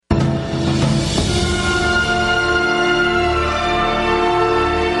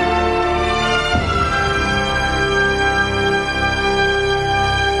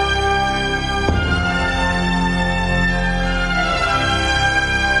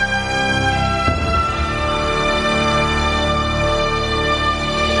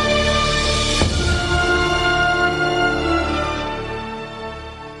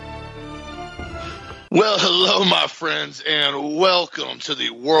friends, and welcome to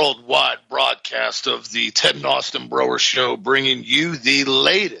the worldwide broadcast of the Ted and Austin Broer Show, bringing you the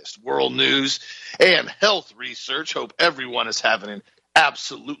latest world news and health research. Hope everyone is having an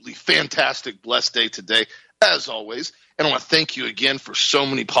absolutely fantastic, blessed day today, as always. And I want to thank you again for so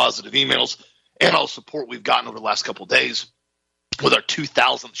many positive emails and all the support we've gotten over the last couple of days with our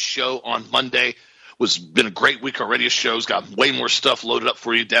 2000th show on Monday. Was been a great week already of shows, got way more stuff loaded up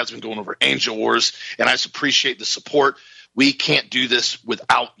for you. Dad's been going over Angel Wars, and I just appreciate the support. We can't do this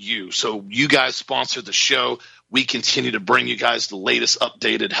without you. So you guys sponsor the show. We continue to bring you guys the latest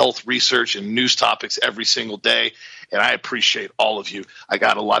updated health research and news topics every single day, and I appreciate all of you. I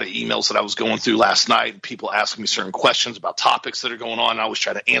got a lot of emails that I was going through last night, and people asking me certain questions about topics that are going on. I always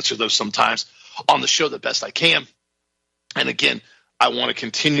try to answer those sometimes on the show the best I can. And again, I want to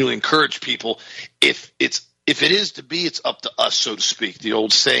continually encourage people, if it is to be, it's up to us, so to speak. The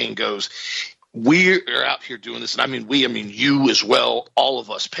old saying goes, we are out here doing this, and I mean you as well, all of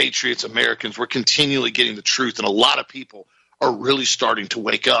us, patriots, Americans, we're continually getting the truth, and a lot of people are really starting to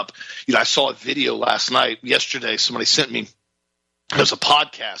wake up. You know, I saw a video yesterday, somebody sent me, it was a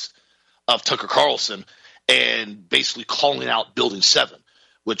podcast of Tucker Carlson, and basically calling out Building 7,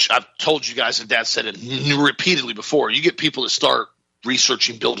 which I've told you guys, and Dad said it repeatedly before. You get people that start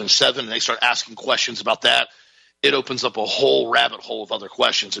researching Building 7 and they start asking questions about that, it opens up a whole rabbit hole of other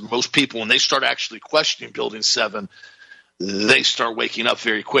questions. And most people, when they start actually questioning Building 7, they start waking up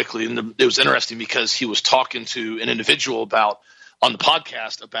very quickly. And it was interesting because he was talking to an individual on the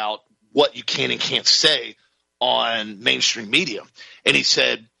podcast about what you can and can't say on mainstream media. And he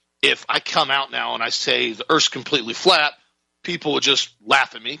said, if I come out now and I say the Earth's completely flat, people would just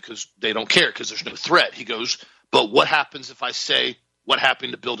laugh at me because they don't care because there's no threat. He goes, but what happens if I say what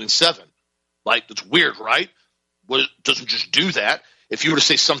happened to Building 7? Like, that's weird, right? Well, it doesn't just do that. If you were to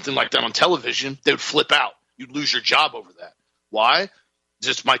say something like that on television, they would flip out. You'd lose your job over that. Why?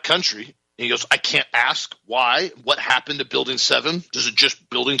 It's my country. And he goes, I can't ask why. What happened to Building 7? Does it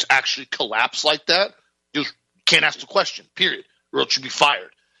just buildings actually collapse like that? You can't ask the question, period, or else you'd be fired.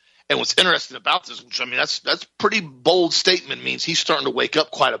 And what's interesting about this, which I mean, that's pretty bold statement, means he's starting to wake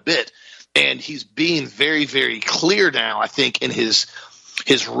up quite a bit. And he's being very, very clear now, I think, in his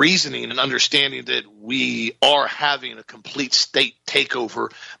reasoning and understanding that we are having a complete state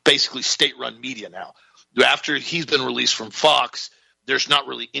takeover, basically state-run media now. After he's been released from Fox, there's not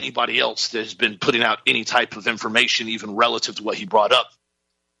really anybody else that has been putting out any type of information, even relative to what he brought up.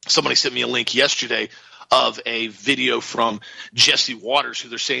 Somebody sent me a link yesterday of a video from Jesse Waters, who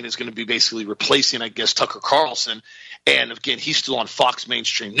they're saying is going to be basically replacing, I guess, Tucker Carlson. And again, he's still on Fox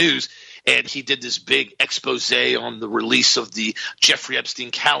mainstream news. And he did this big expose on the release of the Jeffrey Epstein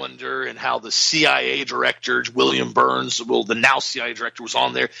calendar and how the CIA director, William Burns, the now CIA director, was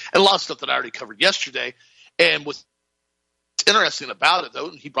on there. And a lot of stuff that I already covered yesterday. And what's interesting about it, though,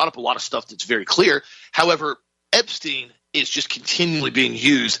 he brought up a lot of stuff that's very clear. However, Epstein is just continually being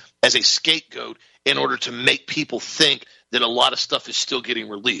used as a scapegoat in order to make people think that a lot of stuff is still getting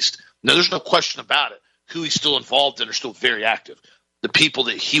released. Now, there's no question about it. Who he's still involved in are still very active. The people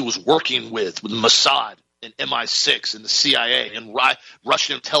that he was working with Mossad and MI6 and the CIA and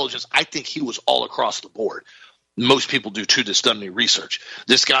Russian intelligence, I think he was all across the board. Most people do too that's done any research.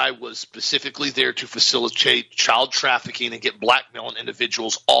 This guy was specifically there to facilitate child trafficking and get blackmailing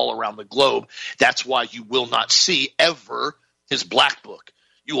individuals all around the globe. That's why you will not see ever his black book.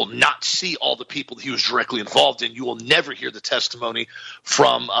 You will not see all the people that he was directly involved in. You will never hear the testimony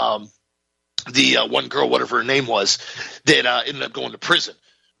from the one girl, whatever her name was, that ended up going to prison.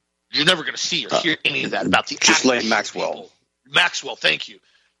 You're never going to see or hear any of that about the Ghislaine Maxwell. People. Maxwell, thank you.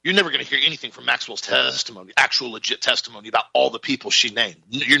 You're never going to hear anything from Maxwell's testimony, actual legit testimony about all the people she named.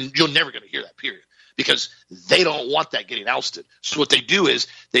 You're never going to hear that, period, because they don't want that getting ousted. So what they do is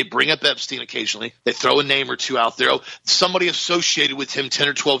they bring up Epstein occasionally. They throw a name or two out there. Oh, somebody associated with him 10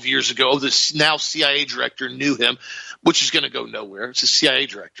 or 12 years ago. Oh, this now CIA director knew him, which is going to go nowhere. It's a CIA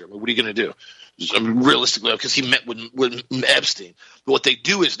director. I mean, what are you going to do? I mean, realistically, because he met with Epstein. But what they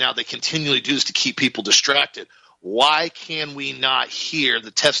do is now they continually do this to keep people distracted. Why can we not hear the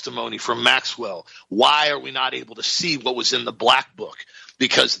testimony from Maxwell? Why are we not able to see what was in the black book?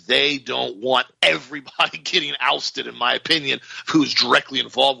 Because they don't want everybody getting ousted, in my opinion, who's directly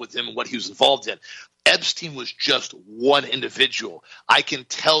involved with him and what he was involved in. Epstein was just one individual. I can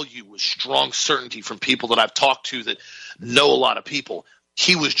tell you with strong certainty from people that I've talked to that know a lot of people,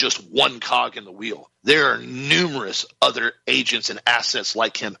 he was just one cog in the wheel. There are numerous other agents and assets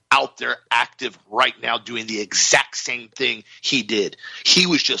like him out there active right now doing the exact same thing he did. He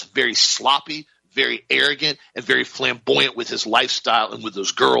was just very sloppy, very arrogant, and very flamboyant with his lifestyle and with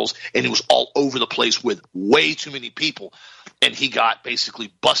those girls. And he was all over the place with way too many people. And he got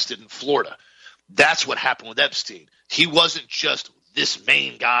basically busted in Florida. That's what happened with Epstein. He wasn't just this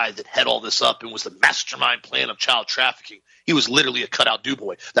main guy that had all this up and was the mastermind plan of child trafficking. He was literally a cutout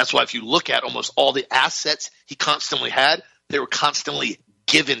do-boy. That's why if you look at almost all the assets he constantly had, they were constantly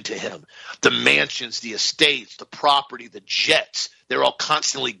given to him. The mansions, the estates, the property, the jets, they're all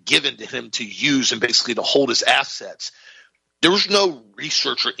constantly given to him to use and basically to hold his assets. There was no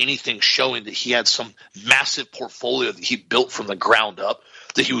research or anything showing that he had some massive portfolio that he built from the ground up,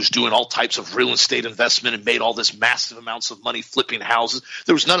 that he was doing all types of real estate investment and made all this massive amounts of money flipping houses.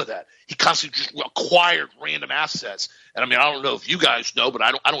 There was none of that. He constantly just acquired random assets. And I mean, I don't know if you guys know, but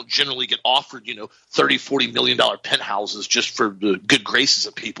I don't generally get offered, $30, $40 million penthouses just for the good graces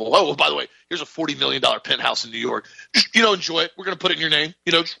of people. Oh, by the way, here's a $40 million penthouse in New York. Just, enjoy it. We're going to put it in your name.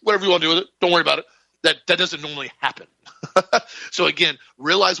 Just whatever you want to do with it. Don't worry about it. That doesn't normally happen. So again,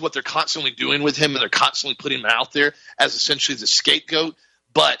 realize what they're constantly doing with him, and they're constantly putting him out there as essentially the scapegoat.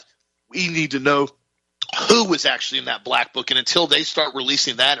 But we need to know who was actually in that black book. And until they start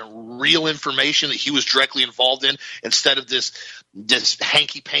releasing that and real information that he was directly involved in, instead of this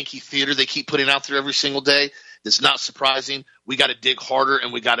hanky-panky theater they keep putting out there every single day, it's not surprising. We got to dig harder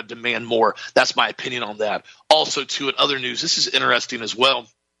and we got to demand more. That's my opinion on that. Also, too, in other news, this is interesting as well.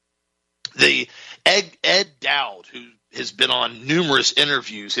 The Ed Dowd, who has been on numerous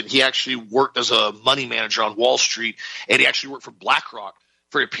interviews, and he actually worked as a money manager on Wall Street, and he actually worked for BlackRock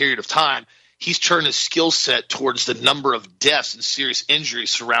for a period of time. He's turned his skill set towards the number of deaths and serious injuries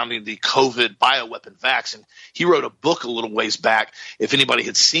surrounding the COVID bioweapon vaccine. He wrote a book a little ways back. If anybody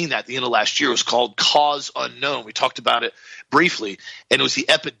had seen that at the end of last year, it was called Cause Unknown. We talked about it briefly, and it was the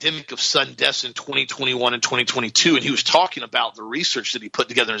epidemic of sudden deaths in 2021 and 2022. And he was talking about the research that he put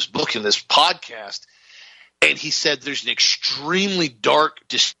together in his book in this podcast. And he said there's an extremely dark,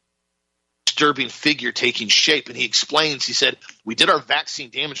 disturbing figure taking shape. And he explains, he said, we did our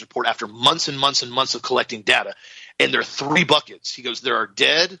vaccine damage report after months and months and months of collecting data. And there are three buckets. He goes, there are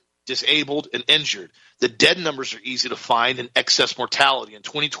dead, disabled, and injured. The dead numbers are easy to find in excess mortality. In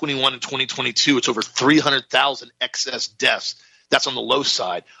 2021 and 2022, it's over 300,000 excess deaths. That's on the low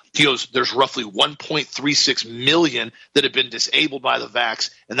side. He goes, there's roughly 1.36 million that have been disabled by the vax,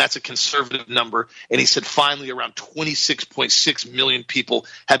 and that's a conservative number. And he said finally around 26.6 million people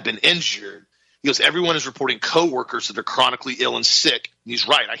have been injured. He goes, everyone is reporting coworkers that are chronically ill and sick. And he's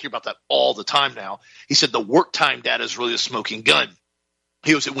right. I hear about that all the time now. He said the work time data is really a smoking gun.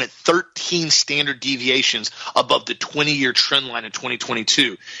 He goes, it went 13 standard deviations above the 20-year trend line in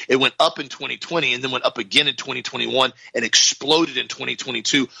 2022. It went up in 2020 and then went up again in 2021 and exploded in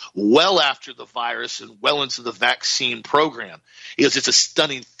 2022, well after the virus and well into the vaccine program. He goes, it's a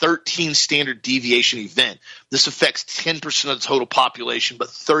stunning 13 standard deviation event. This affects 10% of the total population, but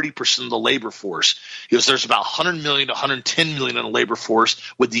 30% of the labor force. He goes, there's about 100 million to 110 million in the labor force,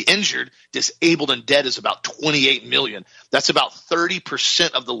 with the injured, disabled, and dead is about 28 million. That's about 30%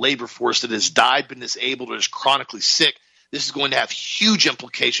 of the labor force that has died, been disabled, or is chronically sick. This is going to have huge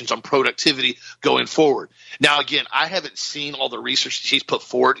implications on productivity going forward. Now, again, I haven't seen all the research that he's put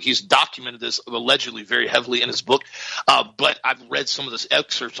forward. He's documented this allegedly very heavily in his book, but I've read some of this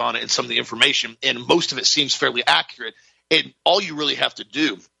excerpts on it and some of the information, and most of it seems fairly accurate. And all you really have to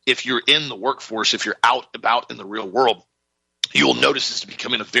do, if you're in the workforce, if you're out about in the real world, you will notice this is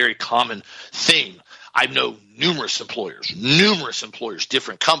becoming a very common thing. I know numerous employers,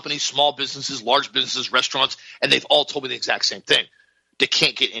 different companies, small businesses, large businesses, restaurants, and they've all told me the exact same thing. They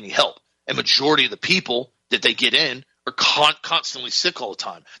can't get any help. And majority of the people that they get in are constantly sick all the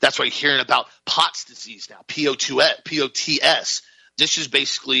time. That's why you're hearing about POTS disease now, POTS. This is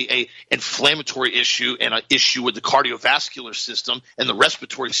basically a inflammatory issue and an issue with the cardiovascular system and the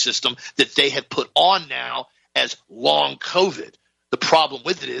respiratory system that they have put on now as long COVID. The problem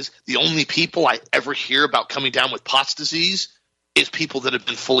with it is the only people I ever hear about coming down with POTS disease is people that have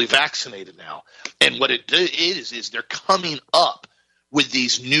been fully vaccinated now. And what it is they're coming up with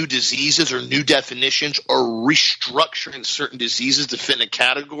these new diseases or new definitions or restructuring certain diseases to fit in a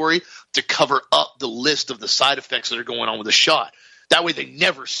category to cover up the list of the side effects that are going on with the shot. That way they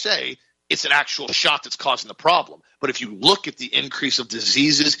never say it's an actual shot that's causing the problem. But if you look at the increase of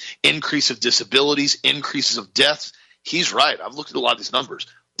diseases, increase of disabilities, increases of deaths, he's right. I've looked at a lot of these numbers.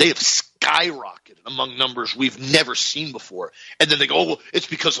 They have skyrocketed among numbers we've never seen before. And then they go, oh, well, it's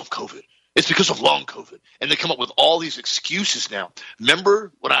because of COVID. It's because of long COVID. And they come up with all these excuses now.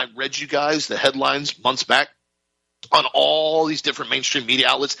 Remember when I read you guys the headlines months back on all these different mainstream media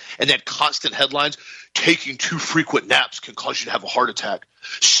outlets and they had constant headlines, taking too frequent naps can cause you to have a heart attack.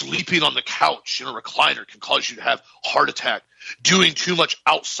 Sleeping on the couch in a recliner can cause you to have a heart attack. Doing too much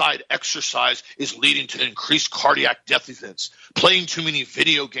outside exercise is leading to increased cardiac death events. Playing too many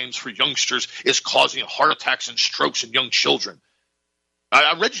video games for youngsters is causing heart attacks and strokes in young children.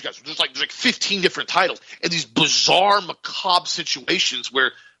 I read you guys. There's like 15 different titles and these bizarre, macabre situations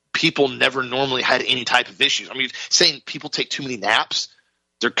where people never normally had any type of issues. I mean, saying people take too many naps,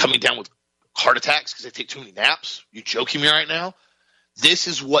 they're coming down with heart attacks because they take too many naps. You joking me right now? This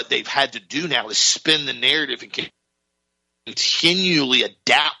is what they've had to do now, is spin the narrative and continually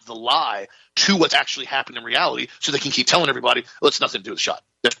adapt the lie to what's actually happening in reality so they can keep telling everybody, well, it's nothing to do with the shot.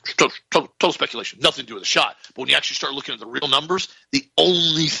 That's total speculation, nothing to do with the shot. But when you actually start looking at the real numbers, the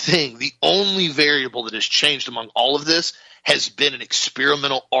only variable that has changed among all of this has been an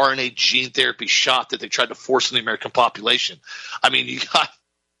experimental RNA gene therapy shot that they tried to force on the American population. I mean,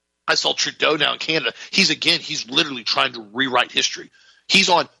 I saw Trudeau now in Canada. He's literally trying to rewrite history. He's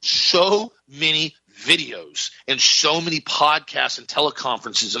on so many videos and so many podcasts and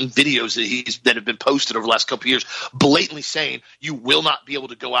teleconferences and videos that have been posted over the last couple of years, blatantly saying you will not be able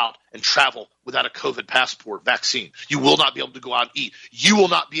to go out and travel without a COVID passport vaccine. You will not be able to go out and eat. You will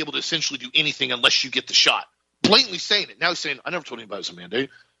not be able to essentially do anything unless you get the shot. Blatantly saying it. Now he's saying, I never told anybody it was a mandate.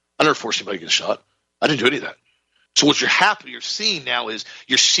 I never forced anybody to get a shot. I didn't do any of that. So what you're seeing now is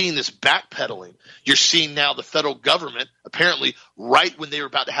you're seeing this backpedaling. You're seeing now the federal government, apparently right when they were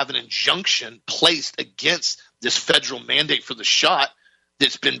about to have an injunction placed against this federal mandate for the shot,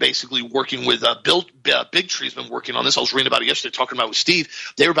 that's been basically working with Big Tree's been working on this. I was reading about it yesterday, talking about it with Steve.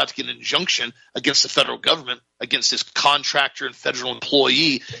 They were about to get an injunction against the federal government, against this contractor and federal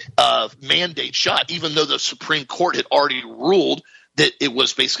employee mandate shot, even though the Supreme Court had already ruled that it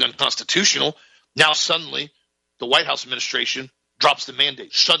was basically unconstitutional. Now suddenly the White House administration drops the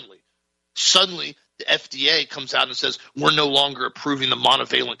mandate. Suddenly, the FDA comes out and says, we're no longer approving the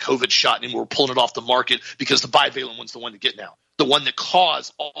monovalent COVID shot anymore. We're pulling it off the market because the bivalent one's the one to get now. The one that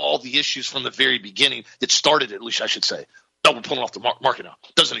caused all the issues from the very beginning, that started it, at least I should say. No, we're pulling it off the market now.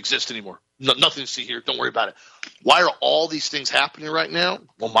 It doesn't exist anymore. Nothing to see here. Don't worry about it. Why are all these things happening right now?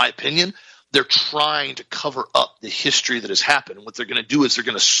 Well, my opinion, they're trying to cover up the history that has happened. And what they're going to do is they're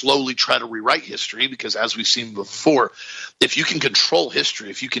going to slowly try to rewrite history, because as we've seen before, if you can control history,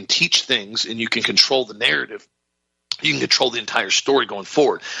 if you can teach things and you can control the narrative, you can control the entire story going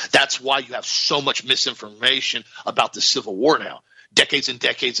forward. That's why you have so much misinformation about the Civil War now. Decades and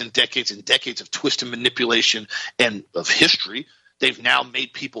decades and decades and decades of twist and manipulation and of history. They've now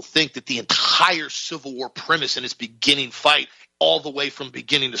made people think that the entire Civil War premise and its beginning fight, all the way from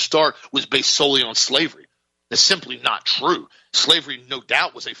beginning to start, was based solely on slavery. That's simply not true. Slavery, no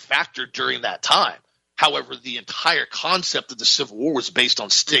doubt, was a factor during that time. However, the entire concept of the Civil War was based on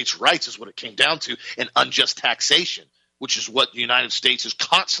states' rights, is what it came down to, and unjust taxation, which is what the United States has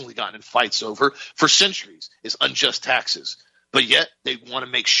constantly gotten in fights over for centuries, is unjust taxes. But yet they want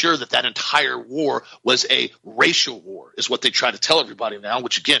to make sure that that entire war was a racial war, is what they try to tell everybody now,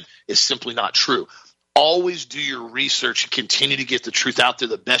 which, again, is simply not true. Always do your research and continue to get the truth out there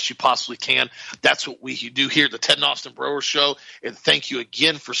the best you possibly can. That's what we do here at the Ted and Austin Brower Show. And thank you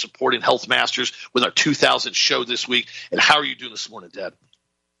again for supporting Health Masters with our 2000th show this week. And how are you doing this morning, Dad?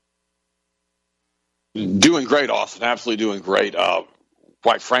 Doing great, Austin. Absolutely doing great.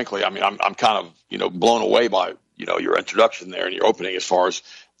 Quite frankly, I mean, I'm kind of, blown away by, your introduction there and your opening as far as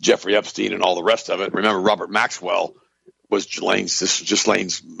Jeffrey Epstein and all the rest of it. Remember, Robert Maxwell was Ghislaine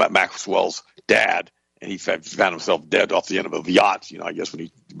Maxwell's dad. And he found himself dead off the end of a yacht, I guess, when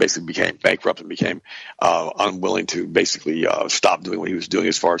he basically became bankrupt and became unwilling to basically stop doing what he was doing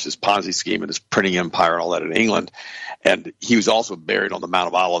as far as his Ponzi scheme and his printing empire and all that in England. And he was also buried on the Mount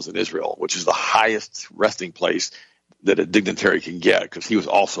of Olives in Israel, which is the highest resting place that a dignitary can get, because he was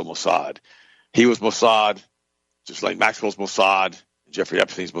also Mossad. He was Mossad, just like Maxwell's Mossad, Jeffrey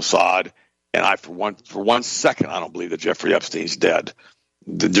Epstein's Mossad. And for one second, I don't believe that Jeffrey Epstein's dead.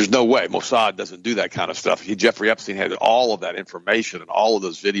 There's no way. Mossad doesn't do that kind of stuff. Jeffrey Epstein had all of that information and all of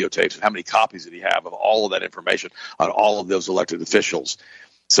those videotapes. And how many copies did he have of all of that information on all of those elected officials?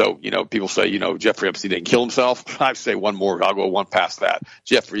 So, people say, Jeffrey Epstein didn't kill himself. I say one more. I'll go one past that.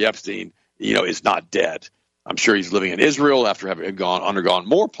 Jeffrey Epstein, is not dead. I'm sure he's living in Israel after having undergone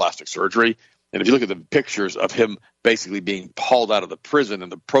more plastic surgery. And if you look at the pictures of him basically being hauled out of the prison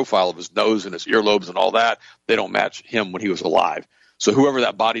and the profile of his nose and his earlobes and all that, they don't match him when he was alive. So whoever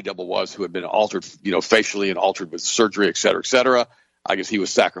that body double was who had been altered, facially and altered with surgery, et cetera, I guess he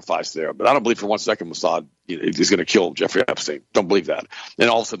was sacrificed there. But I don't believe for one second Mossad is going to kill Jeffrey Epstein. Don't believe that. And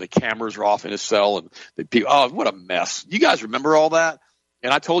all of a sudden the cameras are off in his cell and the people, what a mess. You guys remember all that?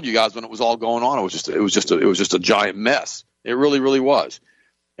 And I told you guys when it was all going on, it was just a giant mess. It really, really was.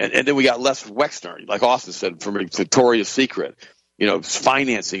 And then we got Les Wexner, like Austin said, from Victoria's Secret,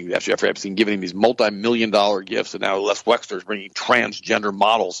 financing Jeffrey Epstein, giving him these multi-million-dollar gifts, and now Les Wexner is bringing transgender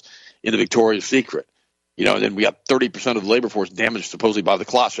models into Victoria's Secret. And then we got 30% of the labor force damaged supposedly by the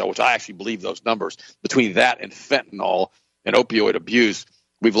clot shot, which I actually believe those numbers. Between that and fentanyl and opioid abuse,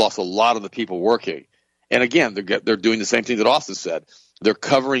 we've lost a lot of the people working. And again, they're doing the same thing that Austin said. They're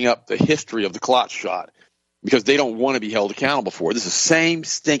covering up the history of the clot shot because they don't want to be held accountable for it. This is the same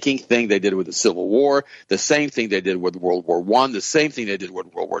stinking thing they did with the Civil War, the same thing they did with World War I, the same thing they did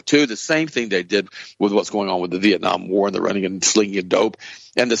with World War II, the same thing they did with what's going on with the Vietnam War and the running and slinging of dope,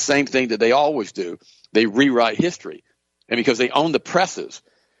 and the same thing that they always do. They rewrite history. And because they own the presses,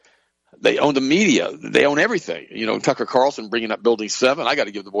 they own the media, they own everything. Tucker Carlson bringing up Building 7, I got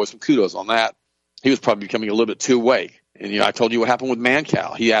to give the boy some kudos on that. He was probably becoming a little bit too awake. And, I told you what happened with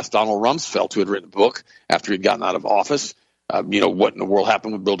Mancow. He asked Donald Rumsfeld, who had written a book after he'd gotten out of office, what in the world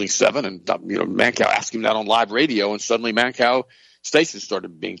happened with Building 7. And, Mancow asked him that on live radio, and suddenly Mancow stations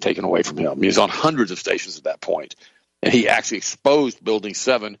started being taken away from him. He was on hundreds of stations at that point. And he actually exposed Building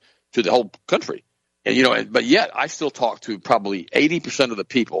 7 to the whole country. And, but yet I still talk to probably 80% of the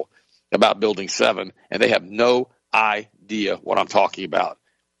people about Building 7, and they have no idea what I'm talking about.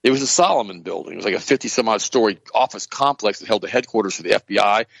 It was a Solomon building. It was like a 50-some-odd story office complex that held the headquarters for the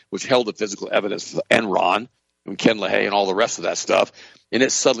FBI, which held the physical evidence for Enron and Ken LaHaye and all the rest of that stuff. And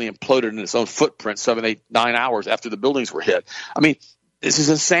it suddenly imploded in its own footprint 7, 8, 9 hours after the buildings were hit. I mean, this is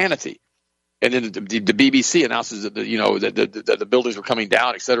insanity. And then the BBC announces that the buildings were coming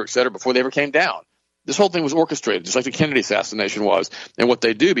down, et cetera, before they ever came down. This whole thing was orchestrated, just like the Kennedy assassination was. And what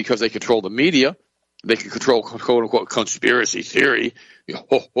they do, because they control the media, they can control, quote unquote, conspiracy theory.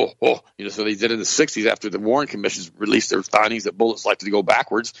 So they did in the 60s after the Warren Commissions released their findings that bullets like to go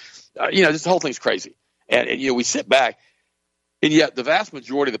backwards. This whole thing's crazy. And we sit back, and yet the vast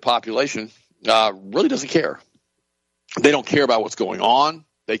majority of the population really doesn't care. They don't care about what's going on.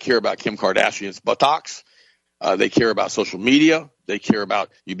 They care about Kim Kardashian's buttocks. They care about social media. They care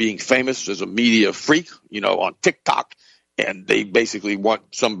about you being famous as a media freak, on TikTok. And they basically want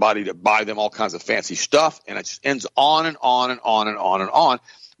somebody to buy them all kinds of fancy stuff. And it just ends on and on and on and on and on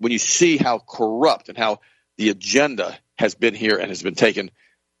when you see how corrupt and how the agenda has been here and has been taken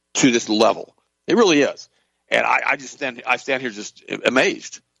to this level. It really is. And I stand here just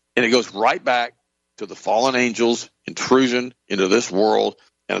amazed. And it goes right back to the fallen angels' intrusion into this world,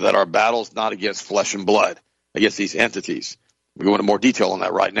 and that our battle is not against flesh and blood, against these entities. We go into more detail on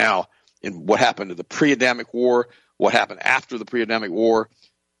that right now in what happened to the pre-Adamic war, what happened after the pre-Adamic war.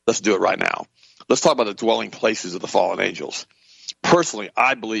 Let's do it right now. Let's talk about the dwelling places of the fallen angels. Personally,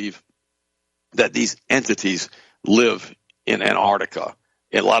 I believe that these entities live in Antarctica,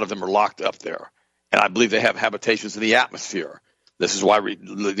 and a lot of them are locked up there. And I believe they have habitations in the atmosphere. This is why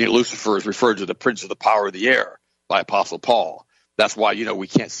Lucifer is referred to the prince of the power of the air by Apostle Paul. That's why, we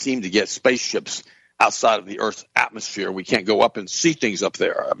can't seem to get spaceships outside of the Earth's atmosphere. We can't go up and see things up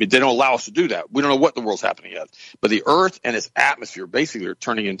there. I mean, they don't allow us to do that. We don't know what the world's happening yet. But the Earth and its atmosphere basically are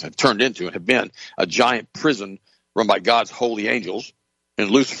turned into and have been a giant prison run by God's holy angels.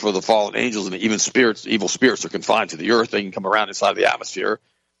 And Lucifer, the fallen angels, and even evil spirits are confined to the Earth. They can come around inside the atmosphere.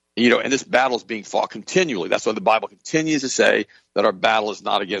 And this battle is being fought continually. That's why the Bible continues to say that our battle is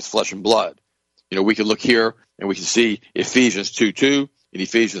not against flesh and blood. We can look here and we can see Ephesians 2:2 and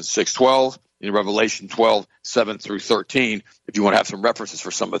Ephesians 6:12. In Revelation 12:7 through 13, if you want to have some references for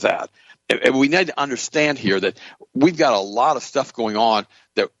some of that. And we need to understand here that we've got a lot of stuff going on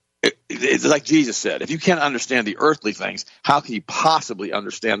that, it's like Jesus said, if you can't understand the earthly things, how can you possibly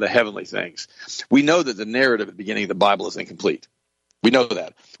understand the heavenly things? We know that the narrative at the beginning of the Bible is incomplete. We know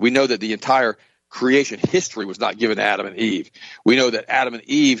that. We know that the entire creation history was not given to Adam and Eve. We know that Adam and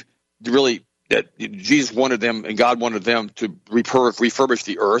Eve really, that Jesus wanted them and God wanted them to refurbish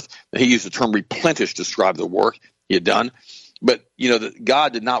the earth. And he used the term replenish to describe the work he had done. But, that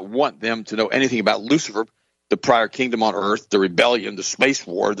God did not want them to know anything about Lucifer, the prior kingdom on earth, the rebellion, the space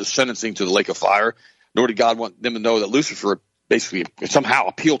war, the sentencing to the lake of fire. Nor did God want them to know that Lucifer basically somehow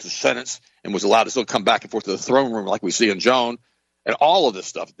appealed to sentence and was allowed to still come back and forth to the throne room like we see in Joan. And all of this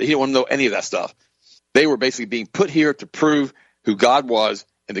stuff. He didn't want to know any of that stuff. They were basically being put here to prove who God was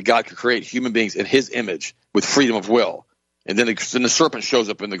and that God could create human beings in his image with freedom of will. And then the serpent shows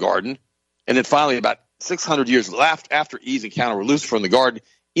up in the garden. And then finally, about 600 years after Eve's encounter with Lucifer in the garden,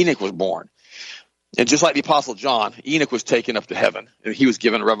 Enoch was born. And just like the Apostle John, Enoch was taken up to heaven, and he was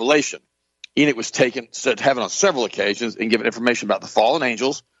given a revelation. Enoch was taken to heaven on several occasions and given information about the fallen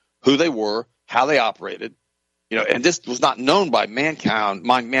angels, who they were, how they operated. And this was not known by mankind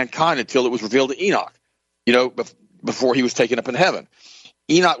until it was revealed to Enoch, before he was taken up in heaven.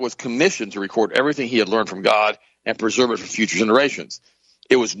 Enoch was commissioned to record everything he had learned from God and preserve it for future generations.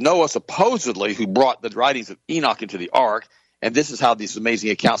 It was Noah supposedly who brought the writings of Enoch into the ark, and this is how these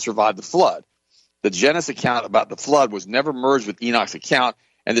amazing accounts survived the flood. The Genesis account about the flood was never merged with Enoch's account,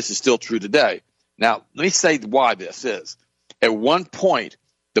 and this is still true today. Now, let me say why this is. At one point,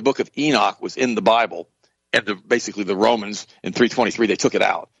 the book of Enoch was in the Bible, and basically the Romans in 323, they took it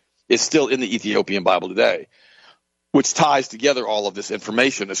out. It's still in the Ethiopian Bible today, which ties together all of this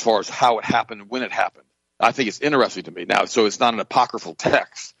information as far as how it happened and when it happened. I think it's interesting to me now. So it's not an apocryphal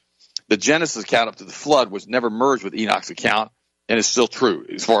text. The Genesis account up to the flood was never merged with Enoch's account, and it's still true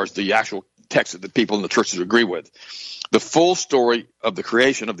as far as the actual text that the people in the churches agree with. The full story of the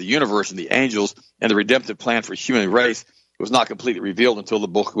creation of the universe and the angels and the redemptive plan for human race was not completely revealed until the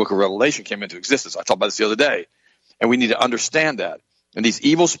book of Revelation came into existence. I talked about this the other day, and we need to understand that. And these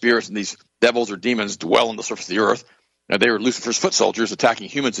evil spirits and these devils or demons dwell on the surface of the earth. Now, they were Lucifer's foot soldiers attacking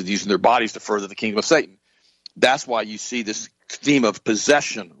humans and using their bodies to further the kingdom of Satan. That's why you see this theme of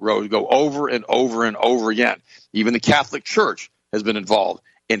possession go over and over and over again. Even the Catholic Church has been involved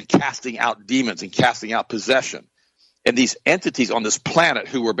in casting out demons and casting out possession. And these entities on this planet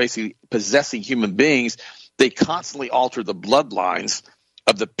who were basically possessing human beings, they constantly alter the bloodlines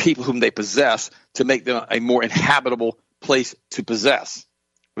of the people whom they possess to make them a more inhabitable place to possess.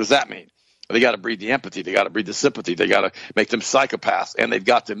 What does that mean? They got to breed the empathy. They got to breed the sympathy. They got to make them psychopaths. And they've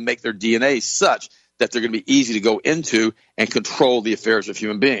got to make their DNA such that they're going to be easy to go into and control the affairs of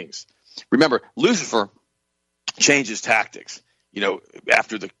human beings. Remember, Lucifer changed his tactics,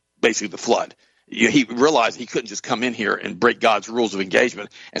 after basically the flood. He realized he couldn't just come in here and break God's rules of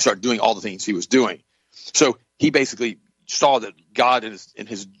engagement and start doing all the things he was doing. So he basically saw that God in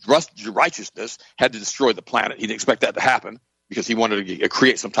his righteousness had to destroy the planet. He didn't expect that to happen because he wanted to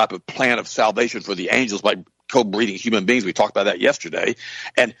create some type of plan of salvation for the angels by co-breeding human beings. We talked about that yesterday.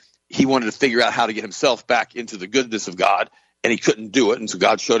 And he wanted to figure out how to get himself back into the goodness of God, and he couldn't do it. And so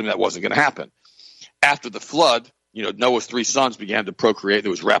God showed him that wasn't going to happen. After the flood, Noah's 3 sons began to procreate.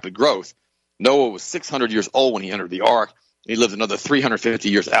 There was rapid growth. Noah was 600 years old when he entered the ark. And he lived another 350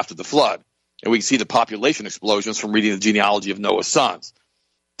 years after the flood. And we can see the population explosions from reading the genealogy of Noah's sons.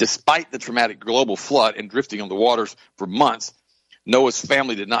 Despite the traumatic global flood and drifting on the waters for months, Noah's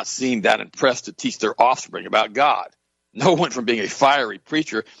family did not seem that impressed to teach their offspring about God. Noah went from being a fiery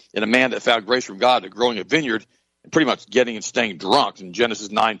preacher and a man that found grace from God to growing a vineyard and pretty much getting and staying drunk. In Genesis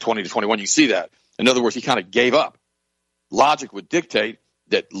 9:20-21, you see that. In other words, he kind of gave up. Logic would dictate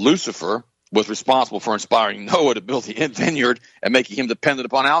that Lucifer was responsible for inspiring Noah to build the vineyard and making him dependent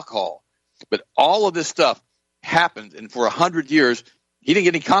upon alcohol. But all of this stuff happened, and for 100 years, he didn't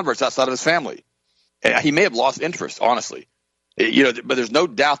get any converts outside of his family. And he may have lost interest, honestly. But there's no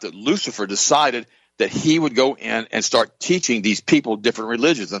doubt that Lucifer decided that he would go in and start teaching these people different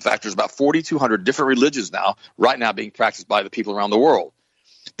religions. In fact, there's about 4,200 different religions right now being practiced by the people around the world.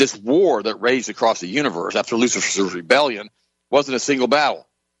 This war that raged across the universe after Lucifer's rebellion wasn't a single battle.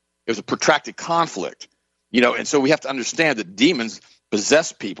 It was a protracted conflict. And so we have to understand that demons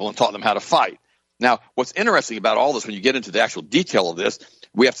possessed people and taught them how to fight. Now, what's interesting about all this, when you get into the actual detail of this,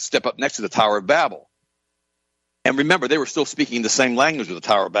 we have to step up next to the Tower of Babel. And remember, they were still speaking the same language with the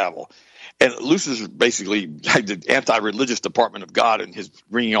Tower of Babel. And Lucifer's basically the anti-religious department of God, and his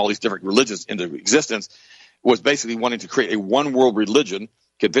bringing all these different religions into existence was basically wanting to create a one-world religion,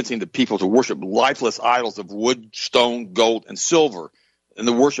 convincing the people to worship lifeless idols of wood, stone, gold, and silver. And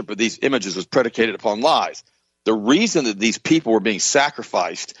the worship of these images was predicated upon lies. The reason that these people were being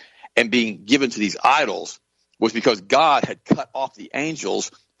sacrificed and being given to these idols was because God had cut off the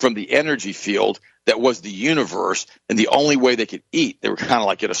angels from the energy field that was the universe, and the only way they could eat, they were kind of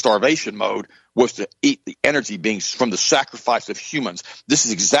like in a starvation mode, was to eat the energy beings from the sacrifice of humans. This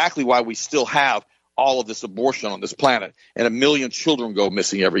is exactly why we still have all of this abortion on this planet, and 1 million children go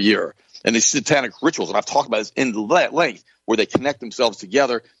missing every year. And these satanic rituals, and I've talked about this in length, where they connect themselves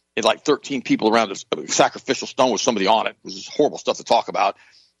together in like 13 people around a sacrificial stone with somebody on it. This is horrible stuff to talk about.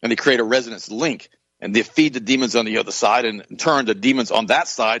 And they create a resonance link, and they feed the demons on the other side, and in turn, the demons on that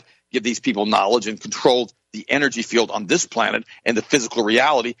side give these people knowledge and control the energy field on this planet and the physical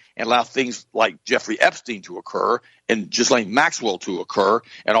reality, and allow things like Jeffrey Epstein to occur and Ghislaine Maxwell to occur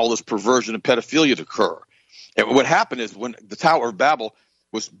and all this perversion and pedophilia to occur. And what happened is when the Tower of Babel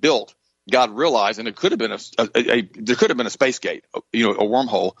was built, God realized, and it could have been there could have been a space gate, a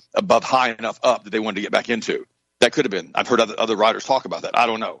wormhole above high enough up that they wanted to get back into. That could have been. I've heard other writers talk about that. I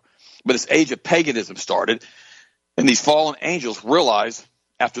don't know. But this age of paganism started, and these fallen angels realized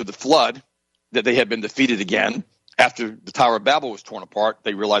after the flood that they had been defeated again. After the Tower of Babel was torn apart,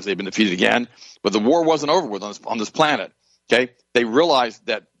 they realized they'd been defeated again. But the war wasn't over with on this planet. Okay, they realized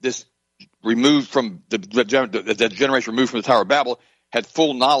that this removed from the generation removed from the Tower of Babel had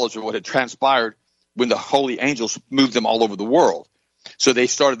full knowledge of what had transpired when the holy angels moved them all over the world. So they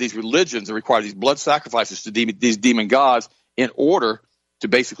started these religions that required these blood sacrifices to these demon gods in order to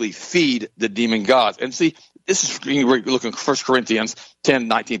basically feed the demon gods. And see, this is, we're looking at 1 Corinthians 10,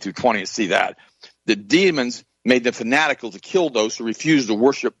 19 through 20 and see that. The demons made them fanatical to kill those who refused to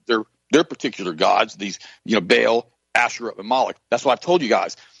worship their particular gods, these, Baal, Asherah, and Moloch. That's why I've told you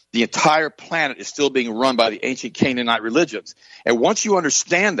guys, the entire planet is still being run by the ancient Canaanite religions. And once you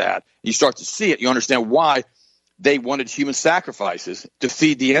understand that, you start to see it, you understand why they wanted human sacrifices to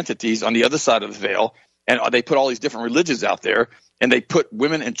feed the entities on the other side of the veil. And they put all these different religions out there, and they put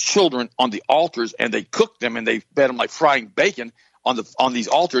women and children on the altars, and they cooked them, and they fed them like frying bacon on these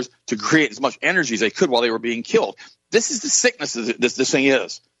altars to create as much energy as they could while they were being killed. This is the sickness that this thing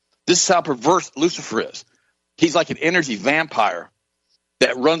is. This is how perverse Lucifer is. He's like an energy vampire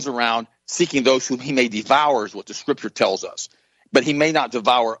that runs around seeking those whom he may devour, is what the scripture tells us. But he may not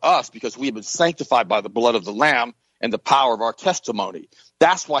devour us because we have been sanctified by the blood of the Lamb and the power of our testimony.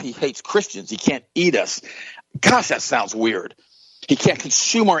 That's why he hates Christians. He can't eat us. Gosh, that sounds weird. He can't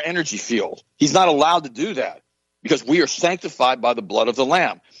consume our energy field. He's not allowed to do that because we are sanctified by the blood of the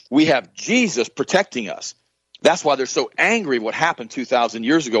Lamb. We have Jesus protecting us. That's why they're so angry at what happened 2,000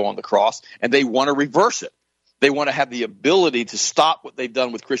 years ago on the cross, and they want to reverse it. They want to have the ability to stop what they've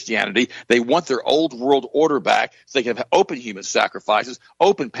done with Christianity. They want their old world order back so they can have open human sacrifices,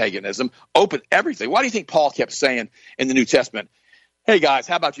 open paganism, open everything. Why do you think Paul kept saying in the New Testament, hey, guys,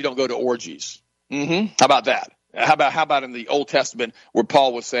 how about you don't go to orgies? How about that? How about in the Old Testament where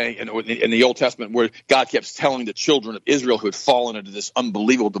Paul was saying, in the Old Testament where God kept telling the children of Israel who had fallen into this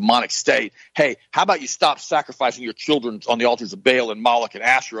unbelievable demonic state, hey, how about you stop sacrificing your children on the altars of Baal and Moloch and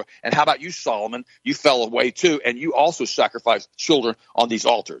Asherah? And how about you, Solomon? You fell away too, and you also sacrificed children on these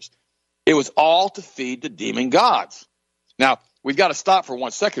altars. It was all to feed the demon gods. Now, we've got to stop for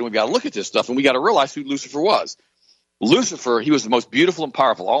 1 second. We've got to look at this stuff, and we've got to realize who Lucifer was. Lucifer, he was the most beautiful and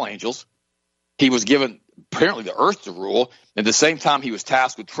powerful of all angels. He was given apparently the earth to rule. At the same time, he was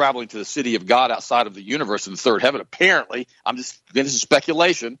tasked with traveling to the city of God outside of the universe in the third heaven. Apparently, this is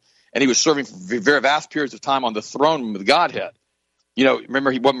speculation, and he was serving for very vast periods of time on the throne room of the Godhead.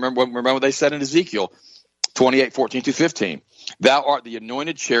 Remember what they said in Ezekiel 28, 14 to 15. Thou art the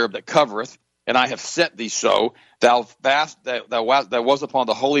anointed cherub that covereth, and I have set thee so. Thou was upon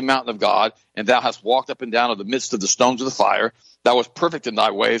the holy mountain of God, and thou hast walked up and down in the midst of the stones of the fire. Thou wast perfect in thy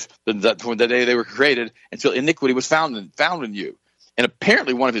ways from the day they were created until iniquity was found in you. And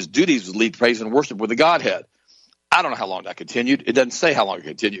apparently one of his duties was to lead praise and worship with the Godhead. I don't know how long that continued. It doesn't say how long it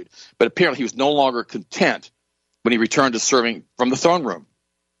continued. But apparently he was no longer content when he returned to serving from the throne room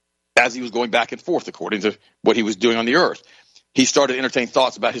as he was going back and forth according to what he was doing on the earth. He started to entertain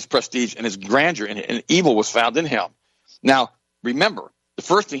thoughts about his prestige and his grandeur, and evil was found in him. Now, remember, the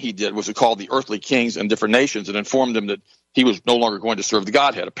first thing he did was to call the earthly kings and different nations and inform them that he was no longer going to serve the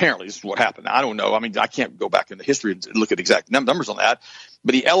Godhead. Apparently, this is what happened. Now, I don't know. I mean, I can't go back into history and look at exact numbers on that,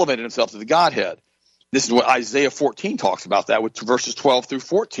 but he elevated himself to the Godhead. This is what Isaiah 14 talks about that with verses 12 through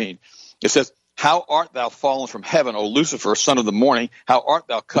 14. It says, how art thou fallen from heaven, O Lucifer, son of the morning? How art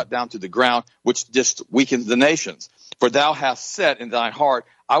thou cut down to the ground, which didst weaken the nations? For thou hast said in thine heart,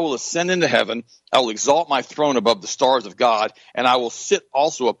 I will ascend into heaven, I will exalt my throne above the stars of God, and I will sit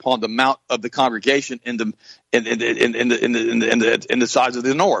also upon the mount of the congregation in the sides of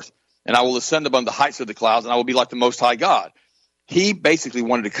the north, and I will ascend above the heights of the clouds, and I will be like the Most High God. He basically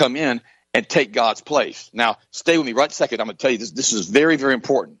wanted to come in and take God's place. Now, stay with me right a second. I'm going to tell you this. This is very, very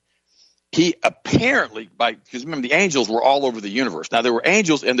important. He apparently, because remember, the angels were all over the universe. Now, there were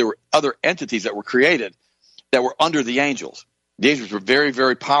angels and there were other entities that were created that were under the angels. The angels were very,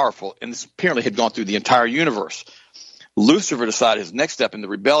 very powerful, and this apparently had gone through the entire universe. Lucifer decided his next step in the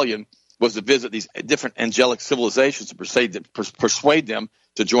rebellion was to visit these different angelic civilizations to persuade them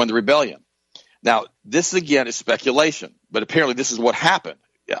to join the rebellion. Now, this again is speculation, but apparently this is what happened.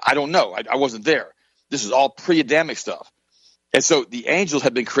 I don't know. I wasn't there. This is all pre-Adamic stuff. And so the angels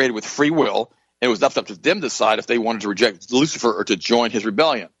had been created with free will, and it was up to them to decide if they wanted to reject Lucifer or to join his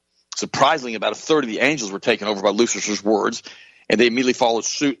rebellion. Surprisingly, about a third of the angels were taken over by Lucifer's words, and they immediately followed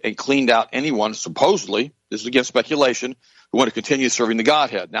suit and cleaned out anyone, supposedly, this is again speculation, who wanted to continue serving the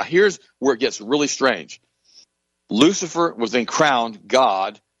Godhead. Now, here's where it gets really strange. Lucifer was then crowned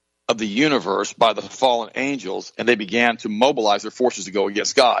God of the universe by the fallen angels, and they began to mobilize their forces to go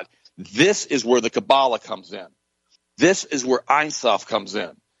against God. This is where the Kabbalah comes in. This is where Ein Sof comes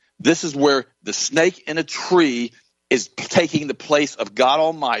in. This is where the snake in a tree is taking the place of God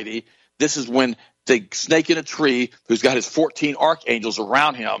Almighty. This is when the snake in a tree who's got his 14 archangels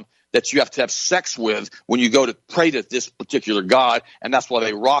around him that you have to have sex with when you go to pray to this particular God, and that's why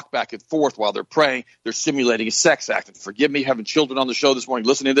they rock back and forth while they're praying. They're simulating a sex act. And forgive me having children on the show this morning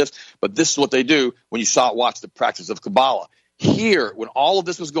listening to this, but this is what they do when you watch the practice of Kabbalah. Here, when all of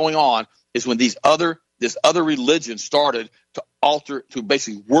this was going on, is when this other religion started to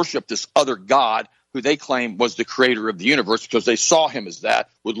basically worship this other God who they claim was the creator of the universe, because they saw him as that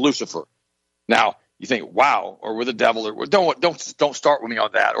with Lucifer. Now, you think, wow, or with the devil, or don't start with me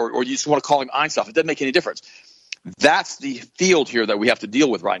on that, or you just want to call him Einstein. It doesn't make any difference. That's the field here that we have to deal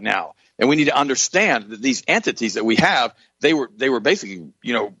with right now, and we need to understand that these entities that we have, they were basically,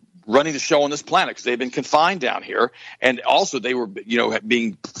 running the show on this planet because they've been confined down here, and also they were,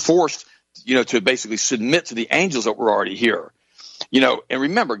 being forced, to basically submit to the angels that were already here, And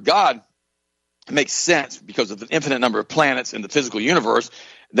remember, God makes sense because of the infinite number of planets in the physical universe,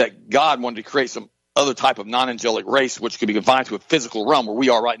 that God wanted to create some other type of non-angelic race which could be confined to a physical realm where we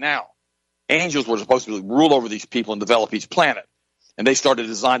are right now. Angels were supposed to rule over these people and develop each planet. And they started to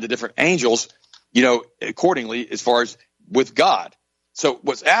design the different angels, accordingly as far as with God. So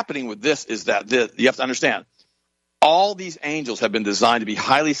what's happening with this is that you have to understand, all these angels have been designed to be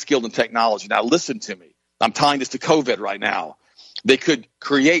highly skilled in technology. Now listen to me. I'm tying this to COVID right now. They could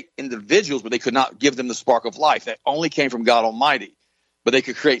create individuals, but they could not give them the spark of life. That only came from God Almighty. But they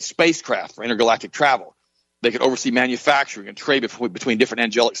could create spacecraft for intergalactic travel. They could oversee manufacturing and trade between different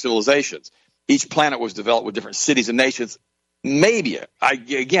angelic civilizations. Each planet was developed with different cities and nations. Maybe,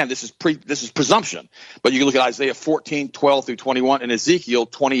 again, this is presumption. But you can look at Isaiah 14, 12 through 21, and Ezekiel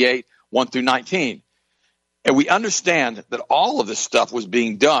 28, 1 through 19. And we understand that all of this stuff was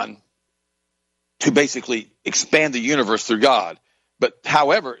being done to basically expand the universe through God. But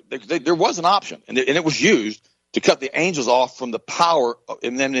however, there was an option, and it was used to cut the angels off from the power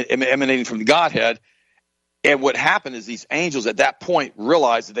emanating from the Godhead. And what happened is these angels at that point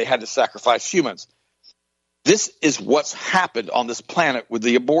realized that they had to sacrifice humans. This is what's happened on this planet with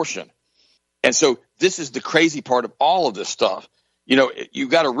the abortion. And so this is the crazy part of all of this stuff. You've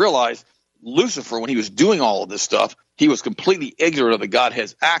got to realize Lucifer, when he was doing all of this stuff, he was completely ignorant of the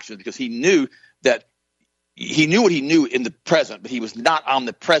Godhead's actions, because he knew what he knew in the present, but he was not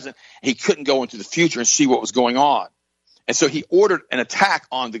omnipresent. He couldn't go into the future and see what was going on. And so he ordered an attack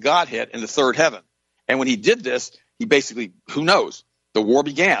on the Godhead in the third heaven. And when he did this, he basically, who knows, the war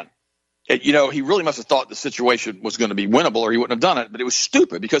began. He really must have thought the situation was going to be winnable, or he wouldn't have done it. But it was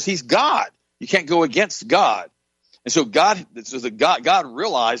stupid, because he's God. You can't go against God. And so God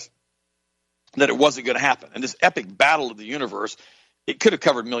realized that it wasn't going to happen. And this epic battle of the universe, it could have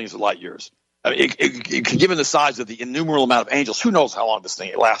covered millions of light years. I mean, given the size of the innumerable amount of angels, who knows how long this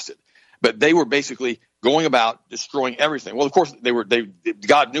thing lasted? But they were basically going about destroying everything. Well, of course,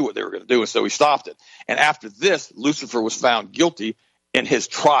 God knew what they were going to do, and so he stopped it. And after this, Lucifer was found guilty in his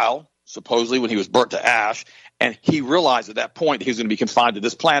trial, supposedly when he was burnt to ash, and he realized at that point that he was going to be confined to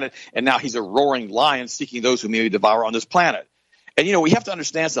this planet, and now he's a roaring lion seeking those who may devour on this planet. And, we have to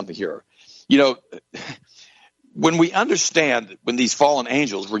understand something here. When we understand, when these fallen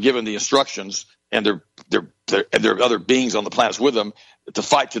angels were given the instructions, and there are other beings on the planets with them, to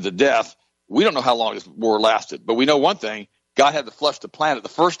fight to the death, we don't know how long this war lasted. But we know one thing: God had to flush the planet the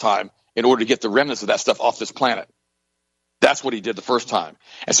first time in order to get the remnants of that stuff off this planet. That's what he did the first time.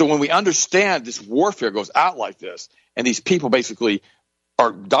 And so when we understand this warfare goes out like this, and these people basically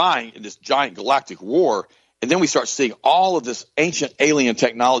are dying in this giant galactic war, and then we start seeing all of this ancient alien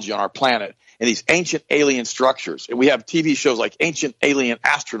technology on our planet, and these ancient alien structures. And we have TV shows like Ancient Alien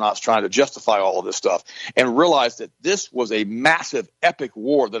Astronauts trying to justify all of this stuff, and realize that this was a massive, epic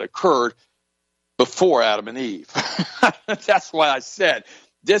war that occurred before Adam and Eve. That's why I said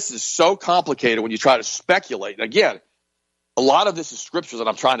this is so complicated when you try to speculate. And again, a lot of this is scripture that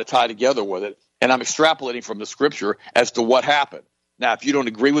I'm trying to tie together with it, and I'm extrapolating from the scripture as to what happened. Now, if you don't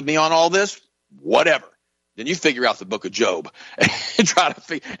agree with me on all this, whatever. Then you figure out the book of Job and try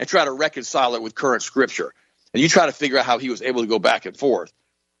to reconcile it with current scripture. And you try to figure out how he was able to go back and forth.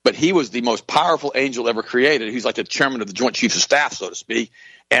 But he was the most powerful angel ever created. He's like the chairman of the Joint Chiefs of Staff, so to speak.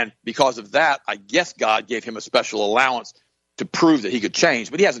 And because of that, I guess God gave him a special allowance to prove that he could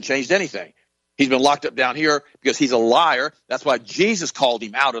change. But he hasn't changed anything. He's been locked up down here because he's a liar. That's why Jesus called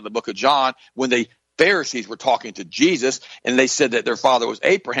him out in the book of John when the Pharisees were talking to Jesus, and they said that their father was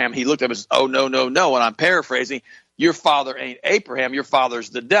Abraham. He looked at him and said, "Oh, no, no, no." And I'm paraphrasing, "Your father ain't Abraham. Your father's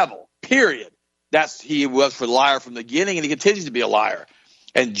the devil, period." He was for the liar from the beginning, and he continues to be a liar.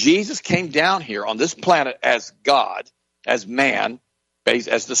 And Jesus came down here on this planet as God, as man,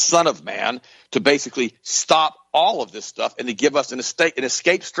 as the Son of Man, to basically stop all of this stuff and to give us an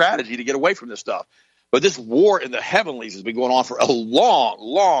escape strategy to get away from this stuff. But this war in the heavenlies has been going on for a long,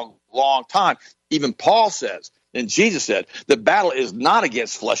 long, long time. Even Paul says, and Jesus said, the battle is not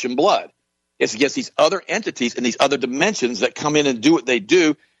against flesh and blood. It's against these other entities and these other dimensions that come in and do what they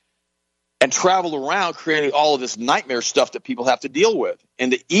do and travel around creating all of this nightmare stuff that people have to deal with.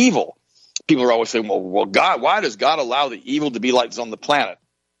 And the evil, people are always saying, well, God, why does God allow the evil to be like this on the planet?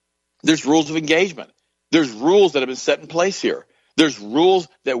 There's rules of engagement. There's rules that have been set in place here. There's rules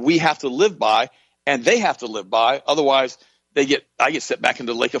that we have to live by and they have to live by. Otherwise, I get set back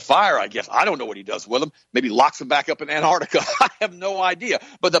into the lake of fire, I guess. I don't know what he does with them. Maybe locks them back up in Antarctica. I have no idea.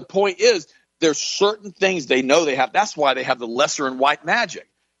 But the point is, there's certain things they know they have. That's why they have the lesser and white magic.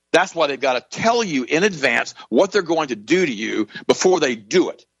 That's why they've got to tell you in advance what they're going to do to you before they do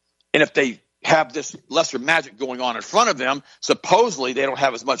it. And if they have this lesser magic going on in front of them, supposedly they don't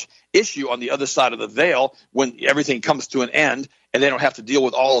have as much issue on the other side of the veil when everything comes to an end and they don't have to deal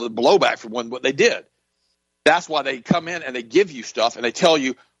with all of the blowback from what they did. That's why they come in and they give you stuff and they tell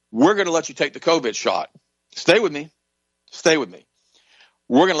you, we're going to let you take the COVID shot. Stay with me. Stay with me.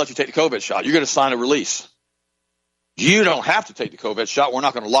 We're going to let you take the COVID shot. You're going to sign a release. You don't have to take the COVID shot. We're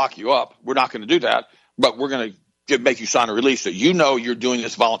not going to lock you up. We're not going to do that. But we're going to make you sign a release so you know you're doing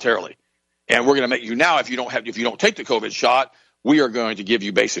this voluntarily. And we're going to make you now, if you don't take the COVID shot, we are going to give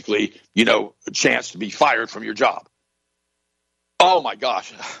you basically, a chance to be fired from your job. Oh my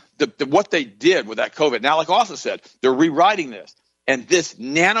gosh, what they did with that COVID. Now, like Austin said, they're rewriting this. And this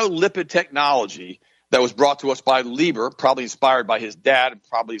nanolipid technology that was brought to us by Lieber, probably inspired by his dad, and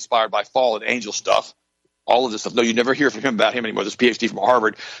probably inspired by fallen angel stuff, all of this stuff. No, you never hear from him about him anymore. This PhD from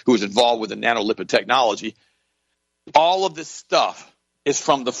Harvard who was involved with the nanolipid technology. All of this stuff is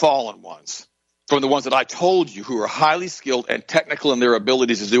from the fallen ones, from the ones that I told you who are highly skilled and technical in their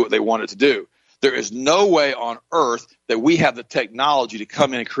abilities to do what they wanted to do. There is no way on earth that we have the technology to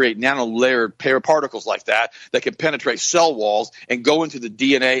come in and create nano-layered particles like that can penetrate cell walls and go into the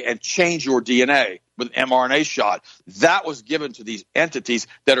DNA and change your DNA with an mRNA shot. That was given to these entities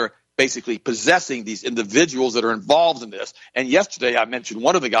that are basically possessing these individuals that are involved in this. And yesterday I mentioned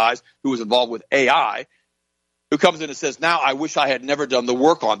one of the guys who was involved with AI who comes in and says, now I wish I had never done the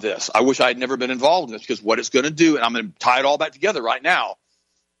work on this. I wish I had never been involved in this because what it's going to do, and I'm going to tie it all back together right now,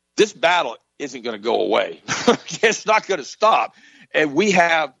 this battle isn't going to go away. It's not going to stop. And we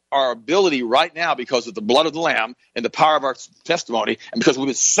have our ability right now because of the blood of the Lamb and the power of our testimony, and because we've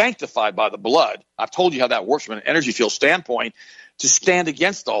been sanctified by the blood. I've told you how that works from an energy field standpoint to stand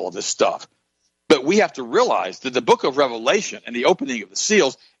against all of this stuff. But we have to realize that the book of Revelation and the opening of the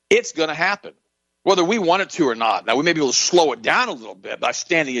seals, it's going to happen, whether we want it to or not. Now, we may be able to slow it down a little bit by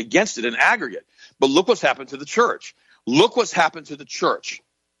standing against it in aggregate. But look what's happened to the church. Look what's happened to the church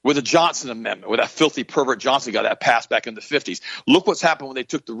with the Johnson Amendment, with that filthy pervert Johnson guy that passed back in the 50s. Look what's happened when they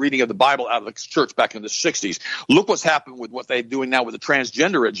took the reading of the Bible out of the church back in the 60s. Look what's happened with what they're doing now with the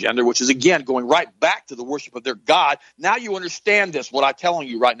transgender agenda, which is, again, going right back to the worship of their God. Now you understand this, what I'm telling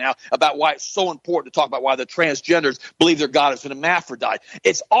you right now, about why it's so important to talk about why the transgenders believe their God is an hermaphrodite.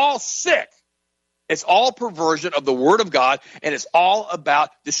 It's all sick. It's all perversion of the Word of God, and it's all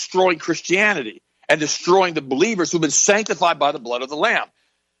about destroying Christianity and destroying the believers who've been sanctified by the blood of the Lamb.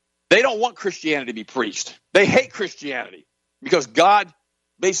 They don't want Christianity to be preached. They hate Christianity because God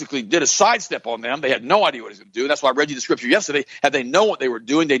basically did a sidestep on them. They had no idea what he was going to do. That's why I read you the scripture yesterday. Had they known what they were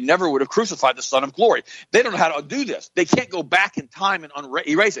doing, they never would have crucified the Son of Glory. They don't know how to do this. They can't go back in time and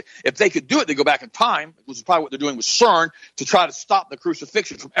erase it. If they could do it, they go back in time, which is probably what they're doing with CERN, to try to stop the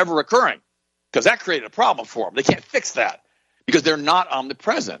crucifixion from ever occurring, because that created a problem for them. They can't fix that because they're not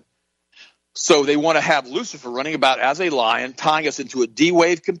omnipresent. So they want to have Lucifer running about as a lion, tying us into a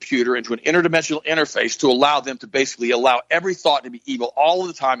D-Wave computer, into an interdimensional interface to allow them to basically allow every thought to be evil all of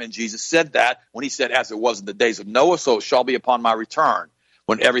the time. And Jesus said that when he said, as it was in the days of Noah, so it shall be upon my return,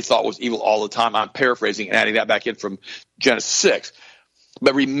 when every thought was evil all the time. I'm paraphrasing and adding that back in from Genesis 6.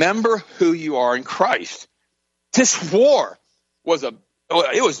 But remember who you are in Christ. This war was it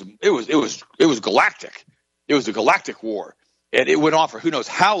was galactic. It was a galactic war. And it went on for who knows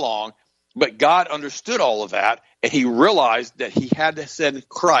how long. But God understood all of that, and he realized that he had to send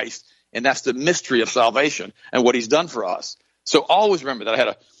Christ, and that's the mystery of salvation and what he's done for us. So always remember that. I had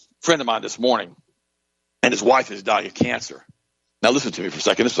a friend of mine this morning, and his wife is dying of cancer. Now listen to me for a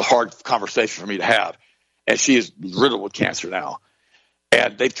second. This is a hard conversation for me to have, and she is riddled with cancer now.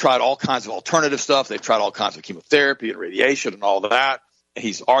 And they've tried all kinds of alternative stuff. They've tried all kinds of chemotherapy and radiation and all that. And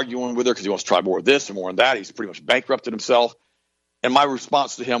he's arguing with her because he wants to try more of this and more of that. He's pretty much bankrupted himself. And my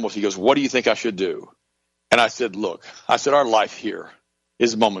response to him was, he goes, what do you think I should do? And I said, look, our life here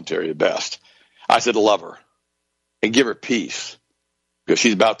is momentary at best. I said, love her. and give her peace because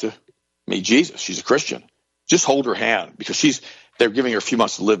she's about to meet Jesus. She's a Christian. Just hold her hand because they're giving her a few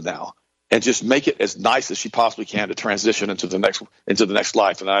months to live now, and just make it as nice as she possibly can to transition into the next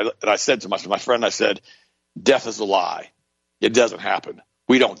life. And I said to my friend, I said, death is a lie. It doesn't happen.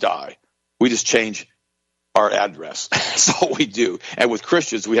 We don't die. We just change our address. That's all we do. And with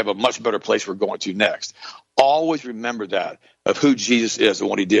Christians, we have a much better place we're going to next. Always remember that of who Jesus is and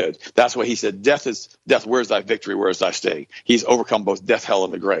what he did. That's why he said, death, where is thy victory? Where is thy sting? He's overcome both death, hell,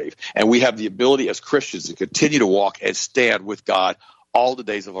 and the grave. And we have the ability as Christians to continue to walk and stand with God all the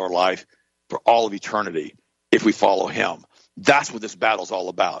days of our life for all of eternity if we follow him. That's what this battle is all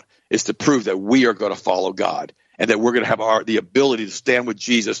about, is to prove that we are going to follow God and that we're going to have the ability to stand with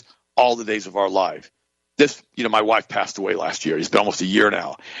Jesus all the days of our life. My wife passed away last year. It's been almost a year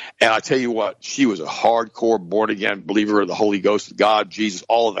now. And I tell you what, she was a hardcore born-again believer of the Holy Ghost, God, Jesus,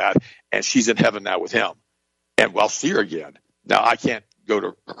 all of that. And she's in heaven now with him. And I'll see her again. Now, I can't go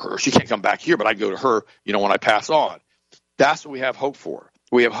to her. She can't come back here, but I go to her, when I pass on. That's what we have hope for.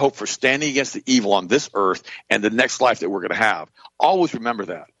 We have hope for standing against the evil on this earth and the next life that we're going to have. Always remember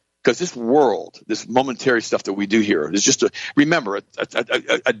that. Because this world, this momentary stuff that we do here is just remember,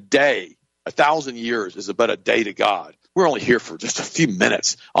 a day, 1,000 years is about a day to God. We're only here for just a few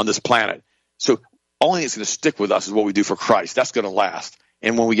minutes on this planet. So only thing that's going to stick with us is what we do for Christ. That's going to last.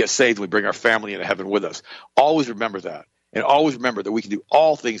 And when we get saved, we bring our family into heaven with us. Always remember that. And always remember that we can do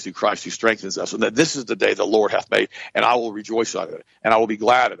all things through Christ who strengthens us. And that this is the day the Lord hath made, and I will rejoice on it, and I will be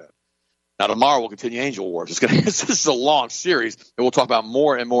glad in it. Now, tomorrow we'll continue Angel Wars. This is a long series, and we'll talk about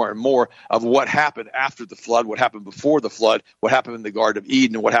more and more and more of what happened after the flood, what happened before the flood, what happened in the Garden of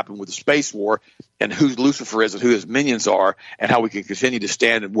Eden, and what happened with the space war, and who Lucifer is and who his minions are, and how we can continue to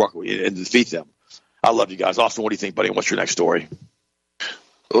stand and work and defeat them. I love you guys. Austin, what do you think, buddy? And what's your next story?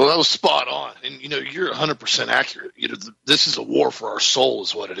 Well, that was spot on. And, you're 100% accurate. This is a war for our soul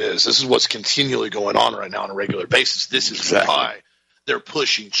is what it is. This is what's continually going on right now on a regular basis. This is exactly why they're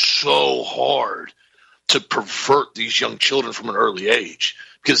pushing so hard to pervert these young children from an early age,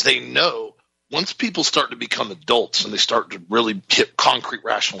 because they know once people start to become adults and they start to really hit concrete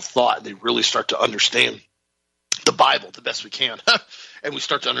rational thought, they really start to understand the Bible the best we can, and we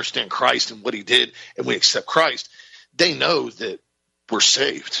start to understand Christ and what he did, and we accept Christ, they know that we're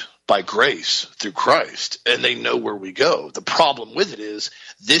saved by grace through Christ, and they know where we go. The problem with it is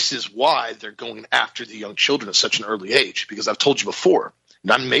this is why they're going after the young children at such an early age, because I've told you before,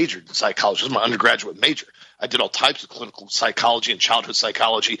 I'm majored in psychology. This is my undergraduate major. I did all types of clinical psychology and childhood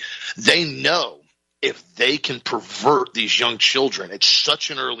psychology. They know if they can pervert these young children at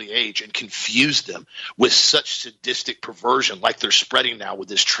such an early age and confuse them with such sadistic perversion like they're spreading now with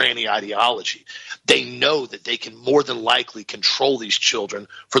this tranny ideology, they know that they can more than likely control these children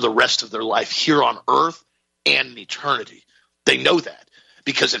for the rest of their life here on earth and in eternity. They know that.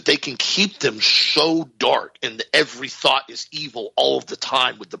 Because if they can keep them so dark and every thought is evil all of the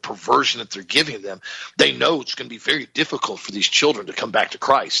time with the perversion that they're giving them, they know it's going to be very difficult for these children to come back to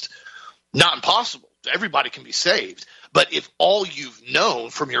Christ. Not impossible. Everybody can be saved. But if all you've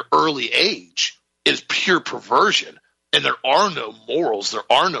known from your early age is pure perversion, and there are no morals, there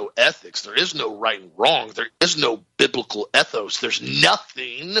are no ethics, there is no right and wrong, there is no biblical ethos, there's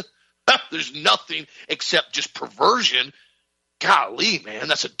nothing except just perversion, golly, man,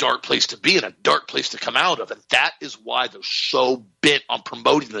 that's a dark place to be and a dark place to come out of. And that is why they're so bent on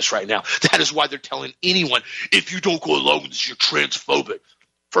promoting this right now. That is why they're telling anyone, if you don't go along with this, you're transphobic.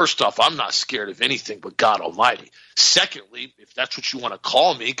 First off, I'm not scared of anything but God Almighty. Secondly, if that's what you want to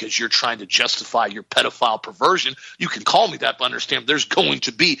call me because you're trying to justify your pedophile perversion, you can call me that, but understand there's going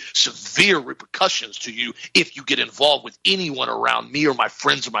to be severe repercussions to you if you get involved with anyone around me or my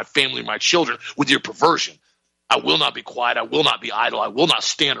friends or my family or my children with your perversion. I will not be quiet. I will not be idle. I will not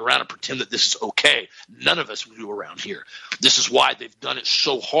stand around and pretend that this is okay. None of us do around here. This is why they've done it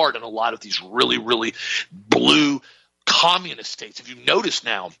so hard in a lot of these really, really blue communist states. If you notice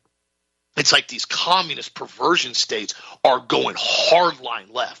now, it's like these communist perversion states are going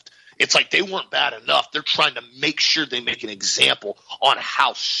hardline left. It's like they weren't bad enough. They're trying to make sure they make an example on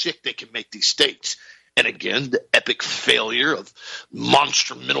how sick they can make these states. And again, the epic failure of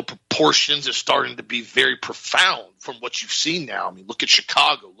monumental proportions is starting to be very profound from what you've seen now. I mean, look at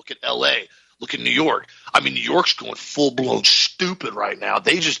Chicago, look at L.A., look at New York. I mean, New York's going full-blown stupid right now.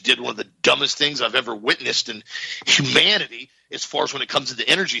 They just did one of the dumbest things I've ever witnessed in humanity as far as when it comes to the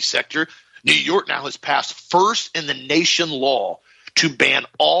energy sector. New York now has passed first in the nation law to ban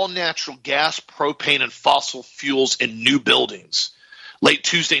all natural gas, propane, and fossil fuels in new buildings. Late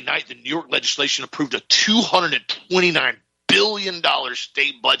Tuesday night, the New York legislation approved a $229 billion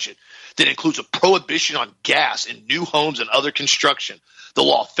state budget that includes a prohibition on gas in new homes and other construction. The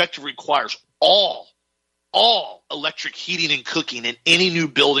law effectively requires all electric heating and cooking in any new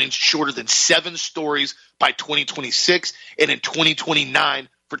buildings shorter than 7 stories by 2026 and in 2029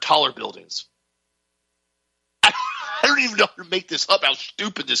 for taller buildings. I don't even know how to make this up, how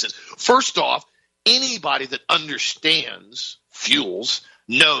stupid this is. First off, anybody that understands fuels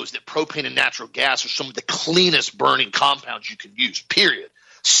knows that propane and natural gas are some of the cleanest burning compounds you can use, period.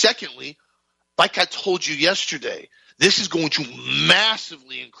 Secondly, like I told you yesterday, this is going to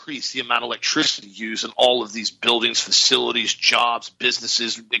massively increase the amount of electricity used in all of these buildings, facilities, jobs,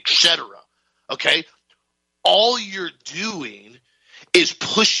 businesses, etc. Okay? All you're doing is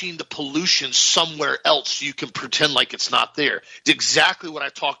pushing the pollution somewhere else so you can pretend like it's not there. It's exactly what I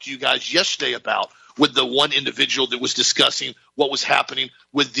talked to you guys yesterday about with the one individual that was discussing what was happening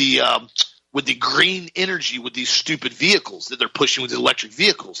with the green energy with these stupid vehicles that they're pushing with the electric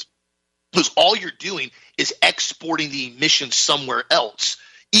vehicles. Because all you're doing is exporting the emissions somewhere else.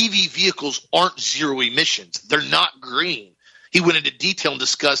 EV vehicles aren't zero emissions. They're not green. He went into detail and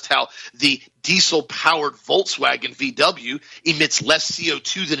discussed how the diesel-powered Volkswagen VW emits less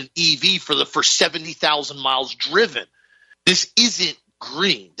CO2 than an EV for 70,000 miles driven. This isn't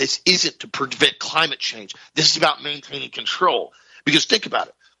green. This isn't to prevent climate change. This is about maintaining control. Because think about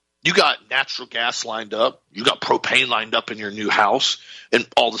it. You got natural gas lined up. You got propane lined up in your new house. And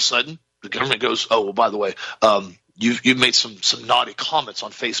all of a sudden, the government goes, oh, well, by the way, you've made some naughty comments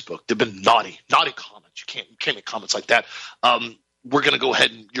on Facebook. They've been naughty comments. You can't make comments like that. We're going to go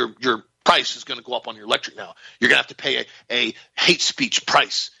ahead and your price is going to go up on your electric now. You're going to have to pay a hate speech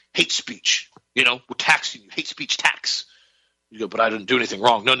price. Hate speech. We're taxing you. Hate speech tax. You go, but I didn't do anything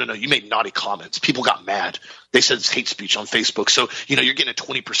wrong. No. You made naughty comments. People got mad. They said it's hate speech on Facebook. So, you're getting a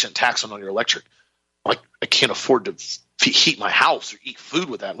 20% tax on your electric. Like, I can't afford to heat my house or eat food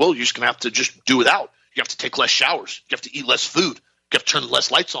with that. Well, you're just going to have to just do without. You have to take less showers. You have to eat less food. You have to turn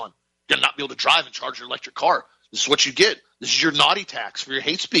less lights on. You're going to not be able to drive and charge your electric car. This is what you get. This is your naughty tax for your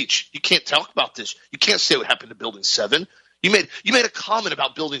hate speech. You can't talk about this. You can't say what happened to Building 7. You made a comment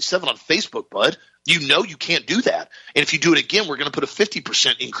about Building 7 on Facebook, bud. You can't do that. And if you do it again, we're going to put a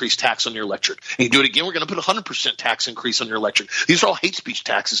 50% increased tax on your electric. And you do it again, we're going to put a 100% tax increase on your electric. These are all hate speech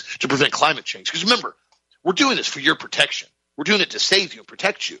taxes to prevent climate change. Because remember, we're doing this for your protection. We're doing it to save you and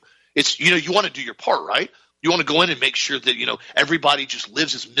protect you. It's, you want to do your part, right? You want to go in and make sure that, everybody just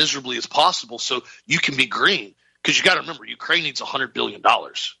lives as miserably as possible so you can be green. Because you got to remember, Ukraine needs $100 billion.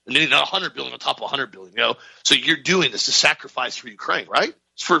 And then $100 billion on top of $100 billion, So you're doing this to sacrifice for Ukraine, right?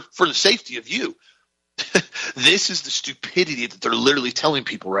 It's for the safety of you. This is the stupidity that they're literally telling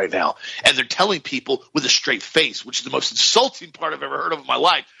people right now. And they're telling people with a straight face, which is the most insulting part I've ever heard of in my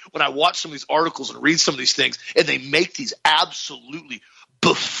life. When I watch some of these articles and read some of these things, and they make these absolutely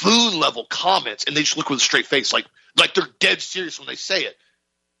buffoon-level comments, and they just look with a straight face like they're dead serious when they say it.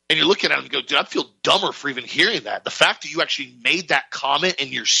 And you're looking at them and go, dude, I feel dumber for even hearing that. The fact that you actually made that comment and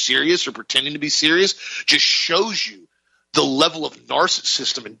you're serious or pretending to be serious just shows you the level of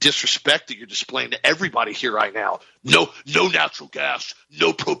narcissism and disrespect that you're displaying to everybody here right now. No natural gas,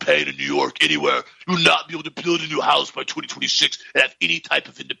 no propane in New York, anywhere. You will not be able to build a new house by 2026 and have any type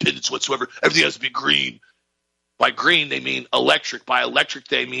of independence whatsoever. Everything has to be green. By green, they mean electric. By electric,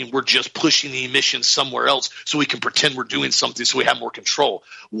 they mean we're just pushing the emissions somewhere else so we can pretend we're doing something so we have more control.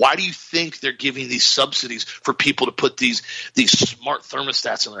 Why do you think they're giving these subsidies for people to put these smart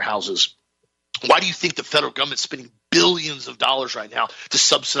thermostats in their houses? Why do you think the federal government's spending billions of dollars right now to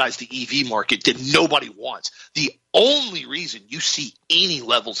subsidize the EV market that nobody wants? The only reason you see any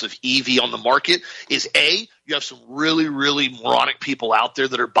levels of EV on the market is A, you have some really, really moronic people out there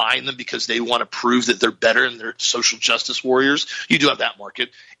that are buying them because they want to prove that they're better and they're social justice warriors. You do have that market.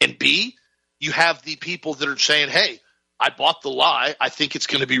 And B, you have the people that are saying, hey, I bought the lie. I think it's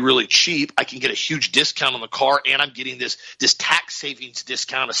going to be really cheap. I can get a huge discount on the car, and I'm getting this tax savings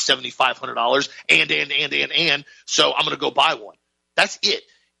discount of $7,500 and so I'm going to go buy one. That's it.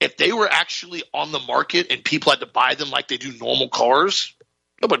 If they were actually on the market and people had to buy them like they do normal cars,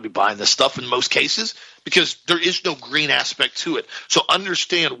 nobody would be buying this stuff in most cases because there is no green aspect to it. So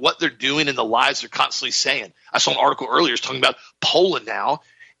understand what they're doing and the lies they're constantly saying. I saw an article earlier talking about Poland now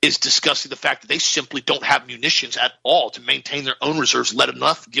is discussing the fact that they simply don't have munitions at all to maintain their own reserves, let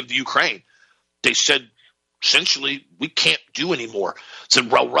enough give to Ukraine. They said, essentially, we can't do anymore. So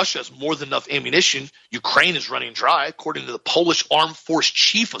while Russia has more than enough ammunition, Ukraine is running dry, according to the Polish Armed Force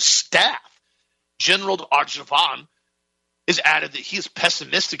Chief of Staff. General Arjavan has added that he is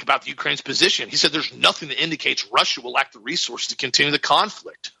pessimistic about the Ukraine's position. He said there's nothing that indicates Russia will lack the resources to continue the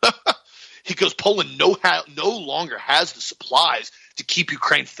conflict. He goes, Poland no longer has the supplies to keep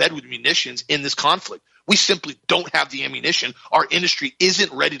Ukraine fed with munitions in this conflict. We simply don't have the ammunition. Our industry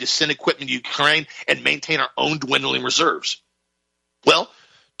isn't ready to send equipment to Ukraine and maintain our own dwindling reserves. Well,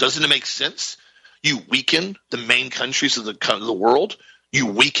 doesn't it make sense? You weaken the main countries of the world. You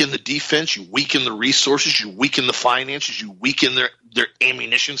weaken the defense. You weaken the resources. You weaken the finances. You weaken their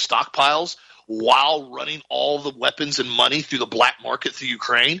ammunition stockpiles while running all the weapons and money through the black market through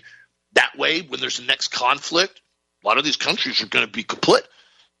Ukraine. That way, when there's the next conflict, a lot of these countries are going to be kaput.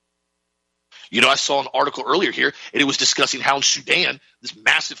 You know, I saw an article earlier here, and it was discussing how in Sudan, this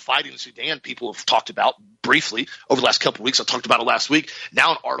massive fighting in Sudan, people have talked about briefly over the last couple of weeks. I talked about it last week.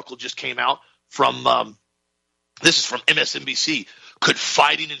 Now an article just came out from this is from MSNBC. Could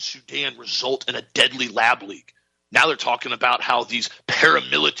fighting in Sudan result in a deadly lab leak? Now they're talking about how these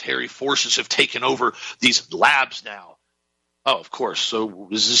paramilitary forces have taken over these labs now. Oh, of course. So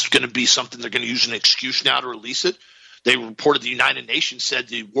is this going to be something they're going to use an excuse now to release it? They reported the United Nations said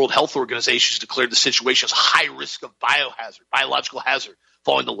the World Health Organization has declared the situation as high risk of biological hazard,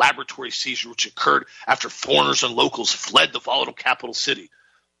 following the laboratory seizure which occurred after foreigners and locals fled the volatile capital city.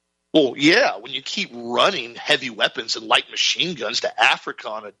 Well, yeah, when you keep running heavy weapons and light machine guns to Africa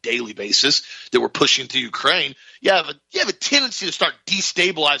on a daily basis that we're pushing to Ukraine, you have a tendency to start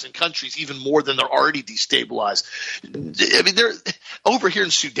destabilizing countries even more than they're already destabilized. I mean, they're over here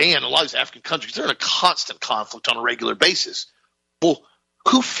in Sudan, a lot of these African countries, they're in a constant conflict on a regular basis. Well,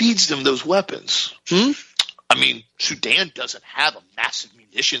 who feeds them those weapons? I mean, Sudan doesn't have a massive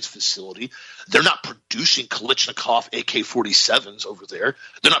munitions facility. They're not producing Kalashnikov AK-47s over there.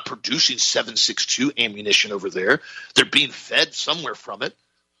 They're not producing 7.62 ammunition over there. They're being fed somewhere from it.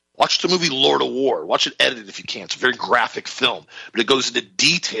 Watch the movie Lord of War. Watch it edited if you can. It's a very graphic film, but it goes into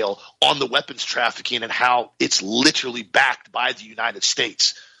detail on the weapons trafficking and how it's literally backed by the United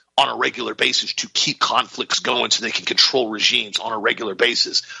States on a regular basis to keep conflicts going so they can control regimes on a regular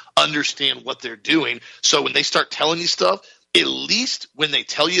basis. Understand what they're doing. So when they start telling you stuff, at least when they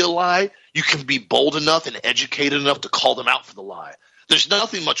tell you a lie, you can be bold enough and educated enough to call them out for the lie. There's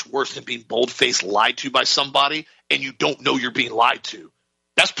nothing much worse than being bold-faced lied to by somebody and you don't know you're being lied to.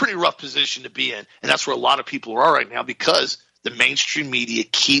 That's a pretty rough position to be in, and that's where a lot of people are right now because the mainstream media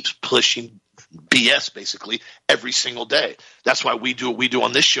keeps pushing BS basically every single day. That's why we do what we do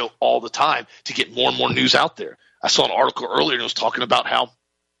on this show all the time to get more and more news out there. I saw an article earlier and it was talking about how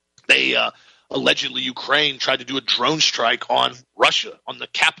they allegedly Ukraine tried to do a drone strike on Russia, on the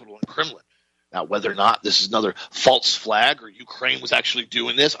capital in Kremlin. Now, whether or not this is another false flag or Ukraine was actually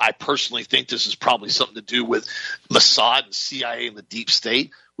doing this, I personally think this is probably something to do with Mossad and CIA and the deep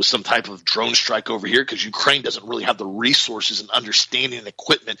state with some type of drone strike over here because Ukraine doesn't really have the resources and understanding and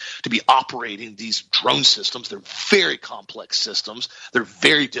equipment to be operating these drone systems. They're very complex systems. They're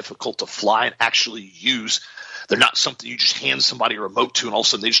very difficult to fly and actually use. They're not something you just hand somebody a remote to and all of a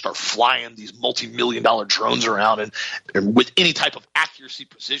sudden they just start flying these multi-million-dollar drones around and with any type of accuracy,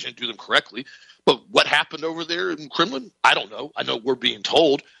 precision, do them correctly. But what happened over there in Kremlin? I don't know. I know we're being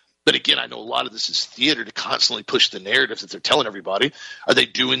told. But again, I know a lot of this is theater to constantly push the narrative that they're telling everybody. Are they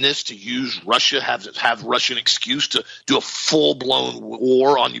doing this to use Russia, have Russia an excuse to do a full-blown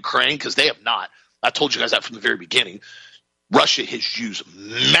war on Ukraine? Because they have not. I told you guys that from the very beginning. Russia has used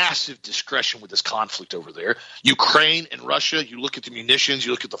massive discretion with this conflict over there. Ukraine and Russia, you look at the munitions,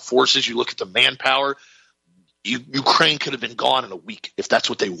 you look at the forces, you look at the manpower. Ukraine could have been gone in a week if that's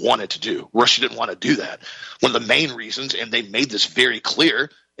what they wanted to do. Russia didn't want to do that. One of the main reasons, and they made this very clear,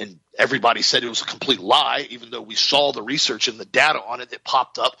 and everybody said it was a complete lie, even though we saw the research and the data on it that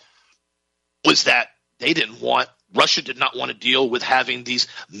popped up, was that Russia did not want to deal with having these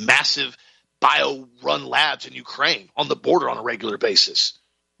massive bio-run labs in Ukraine on the border on a regular basis.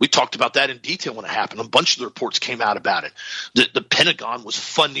 We talked about that in detail when it happened. A bunch of the reports came out about it. The Pentagon was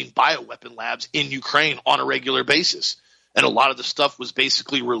funding bioweapon labs in Ukraine on a regular basis. And a lot of the stuff was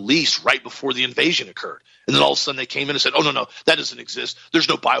basically released right before the invasion occurred. And then all of a sudden they came in and said, oh, no, that doesn't exist. There's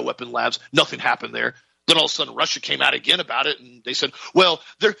no bioweapon labs. Nothing happened there. Then all of a sudden Russia came out again about it, and they said, well,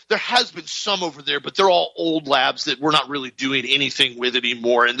 there has been some over there, but they're all old labs that we're not really doing anything with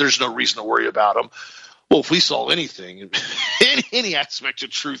anymore, and there's no reason to worry about them. Well, if we saw anything, any aspect of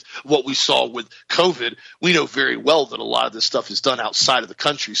truth, what we saw with COVID, we know very well that a lot of this stuff is done outside of the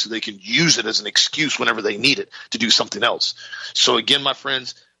country so they can use it as an excuse whenever they need it to do something else. So again, my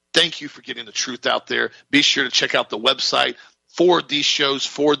friends, thank you for getting the truth out there. Be sure to check out the website. Forward these shows,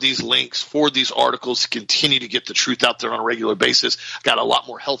 forward these links, forward these articles to continue to get the truth out there on a regular basis. Got a lot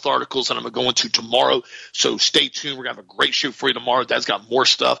more health articles that I'm going to go into tomorrow, so stay tuned. We're going to have a great show for you tomorrow. Dad's got more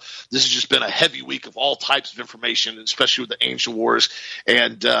stuff. This has just been a heavy week of all types of information, especially with the Angel Wars.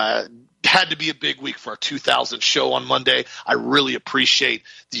 And had to be a big week for our 2000 show on Monday. I really appreciate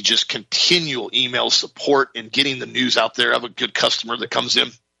the just continual email support and getting the news out there. I have a good customer that comes in,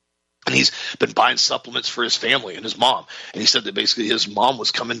 and he's been buying supplements for his family and his mom. And he said that basically his mom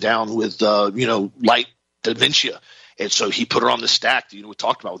was coming down with, light dementia. And so he put her on the stack, we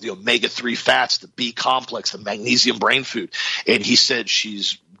talked about with the omega-3 fats, the B complex, the magnesium brain food. And he said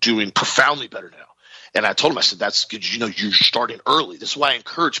she's doing profoundly better now. And I told him, I said, that's good. You're starting early. This is why I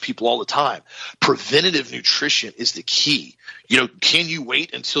encourage people all the time. Preventative nutrition is the key. Can you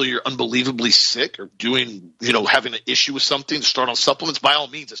wait until you're unbelievably sick or having an issue with something to start on supplements? By all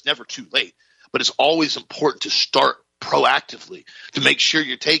means, it's never too late. But it's always important to start proactively to make sure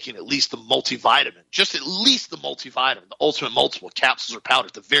you're taking at least the multivitamin, the ultimate multiple capsules or powder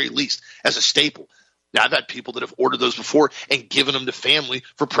at the very least as a staple. Now, I've had people that have ordered those before and given them to family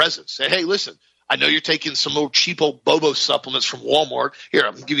for presents. Say, hey, listen, I know you're taking some old cheapo Bobo supplements from Walmart. Here,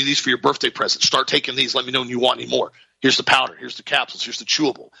 I'm giving you these for your birthday present. Start taking these. Let me know when you want any more. Here's the powder. Here's the capsules. Here's the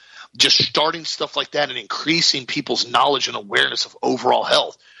chewable. Just starting stuff like that and increasing people's knowledge and awareness of overall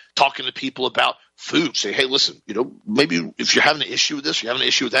health. Talking to people about food. Say, hey, listen, maybe if you're having an issue with this, you're having an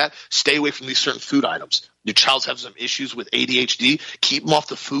issue with that, stay away from these certain food items. Your child's having some issues with ADHD. Keep them off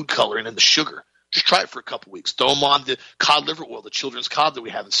the food coloring and the sugar. Just try it for a couple weeks. Throw them on the cod liver oil, the children's cod that we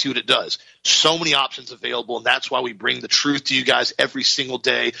have, and see what it does. So many options available, and that's why we bring the truth to you guys every single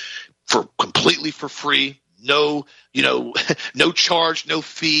day completely for free. No, no charge, no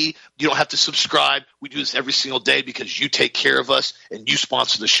fee. You don't have to subscribe. We do this every single day because you take care of us and you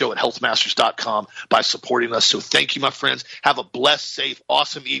sponsor the show at healthmasters.com by supporting us. So thank you, my friends. Have a blessed, safe,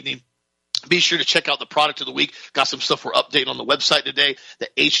 awesome evening. Be sure to check out the product of the week. Got some stuff we're updating on the website today. The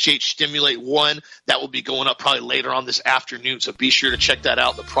HGH Stimulate 1, that will be going up probably later on this afternoon. So be sure to check that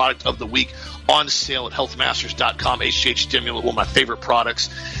out. The product of the week on sale at healthmasters.com. HGH Stimulate, one of my favorite products.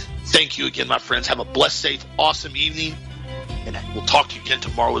 Thank you again, my friends. Have a blessed, safe, awesome evening. And we'll talk to you again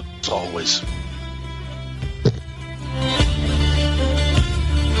tomorrow as always.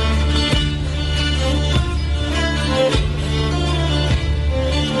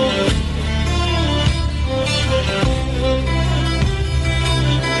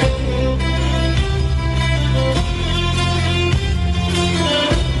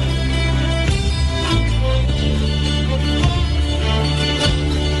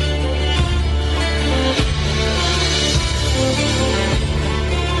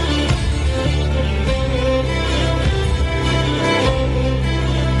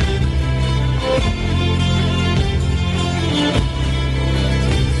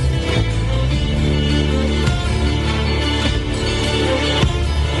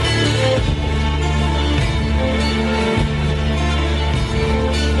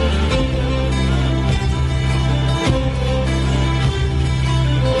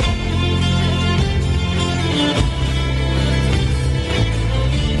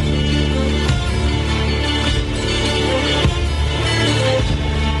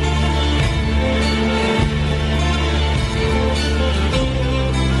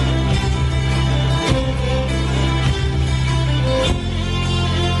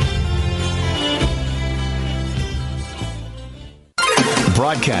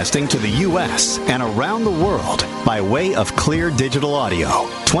 Broadcasting to the U.S. and around the world by way of clear digital audio,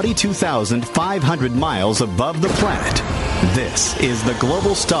 22,500 miles above the planet. This is the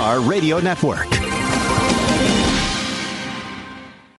Global Star Radio Network.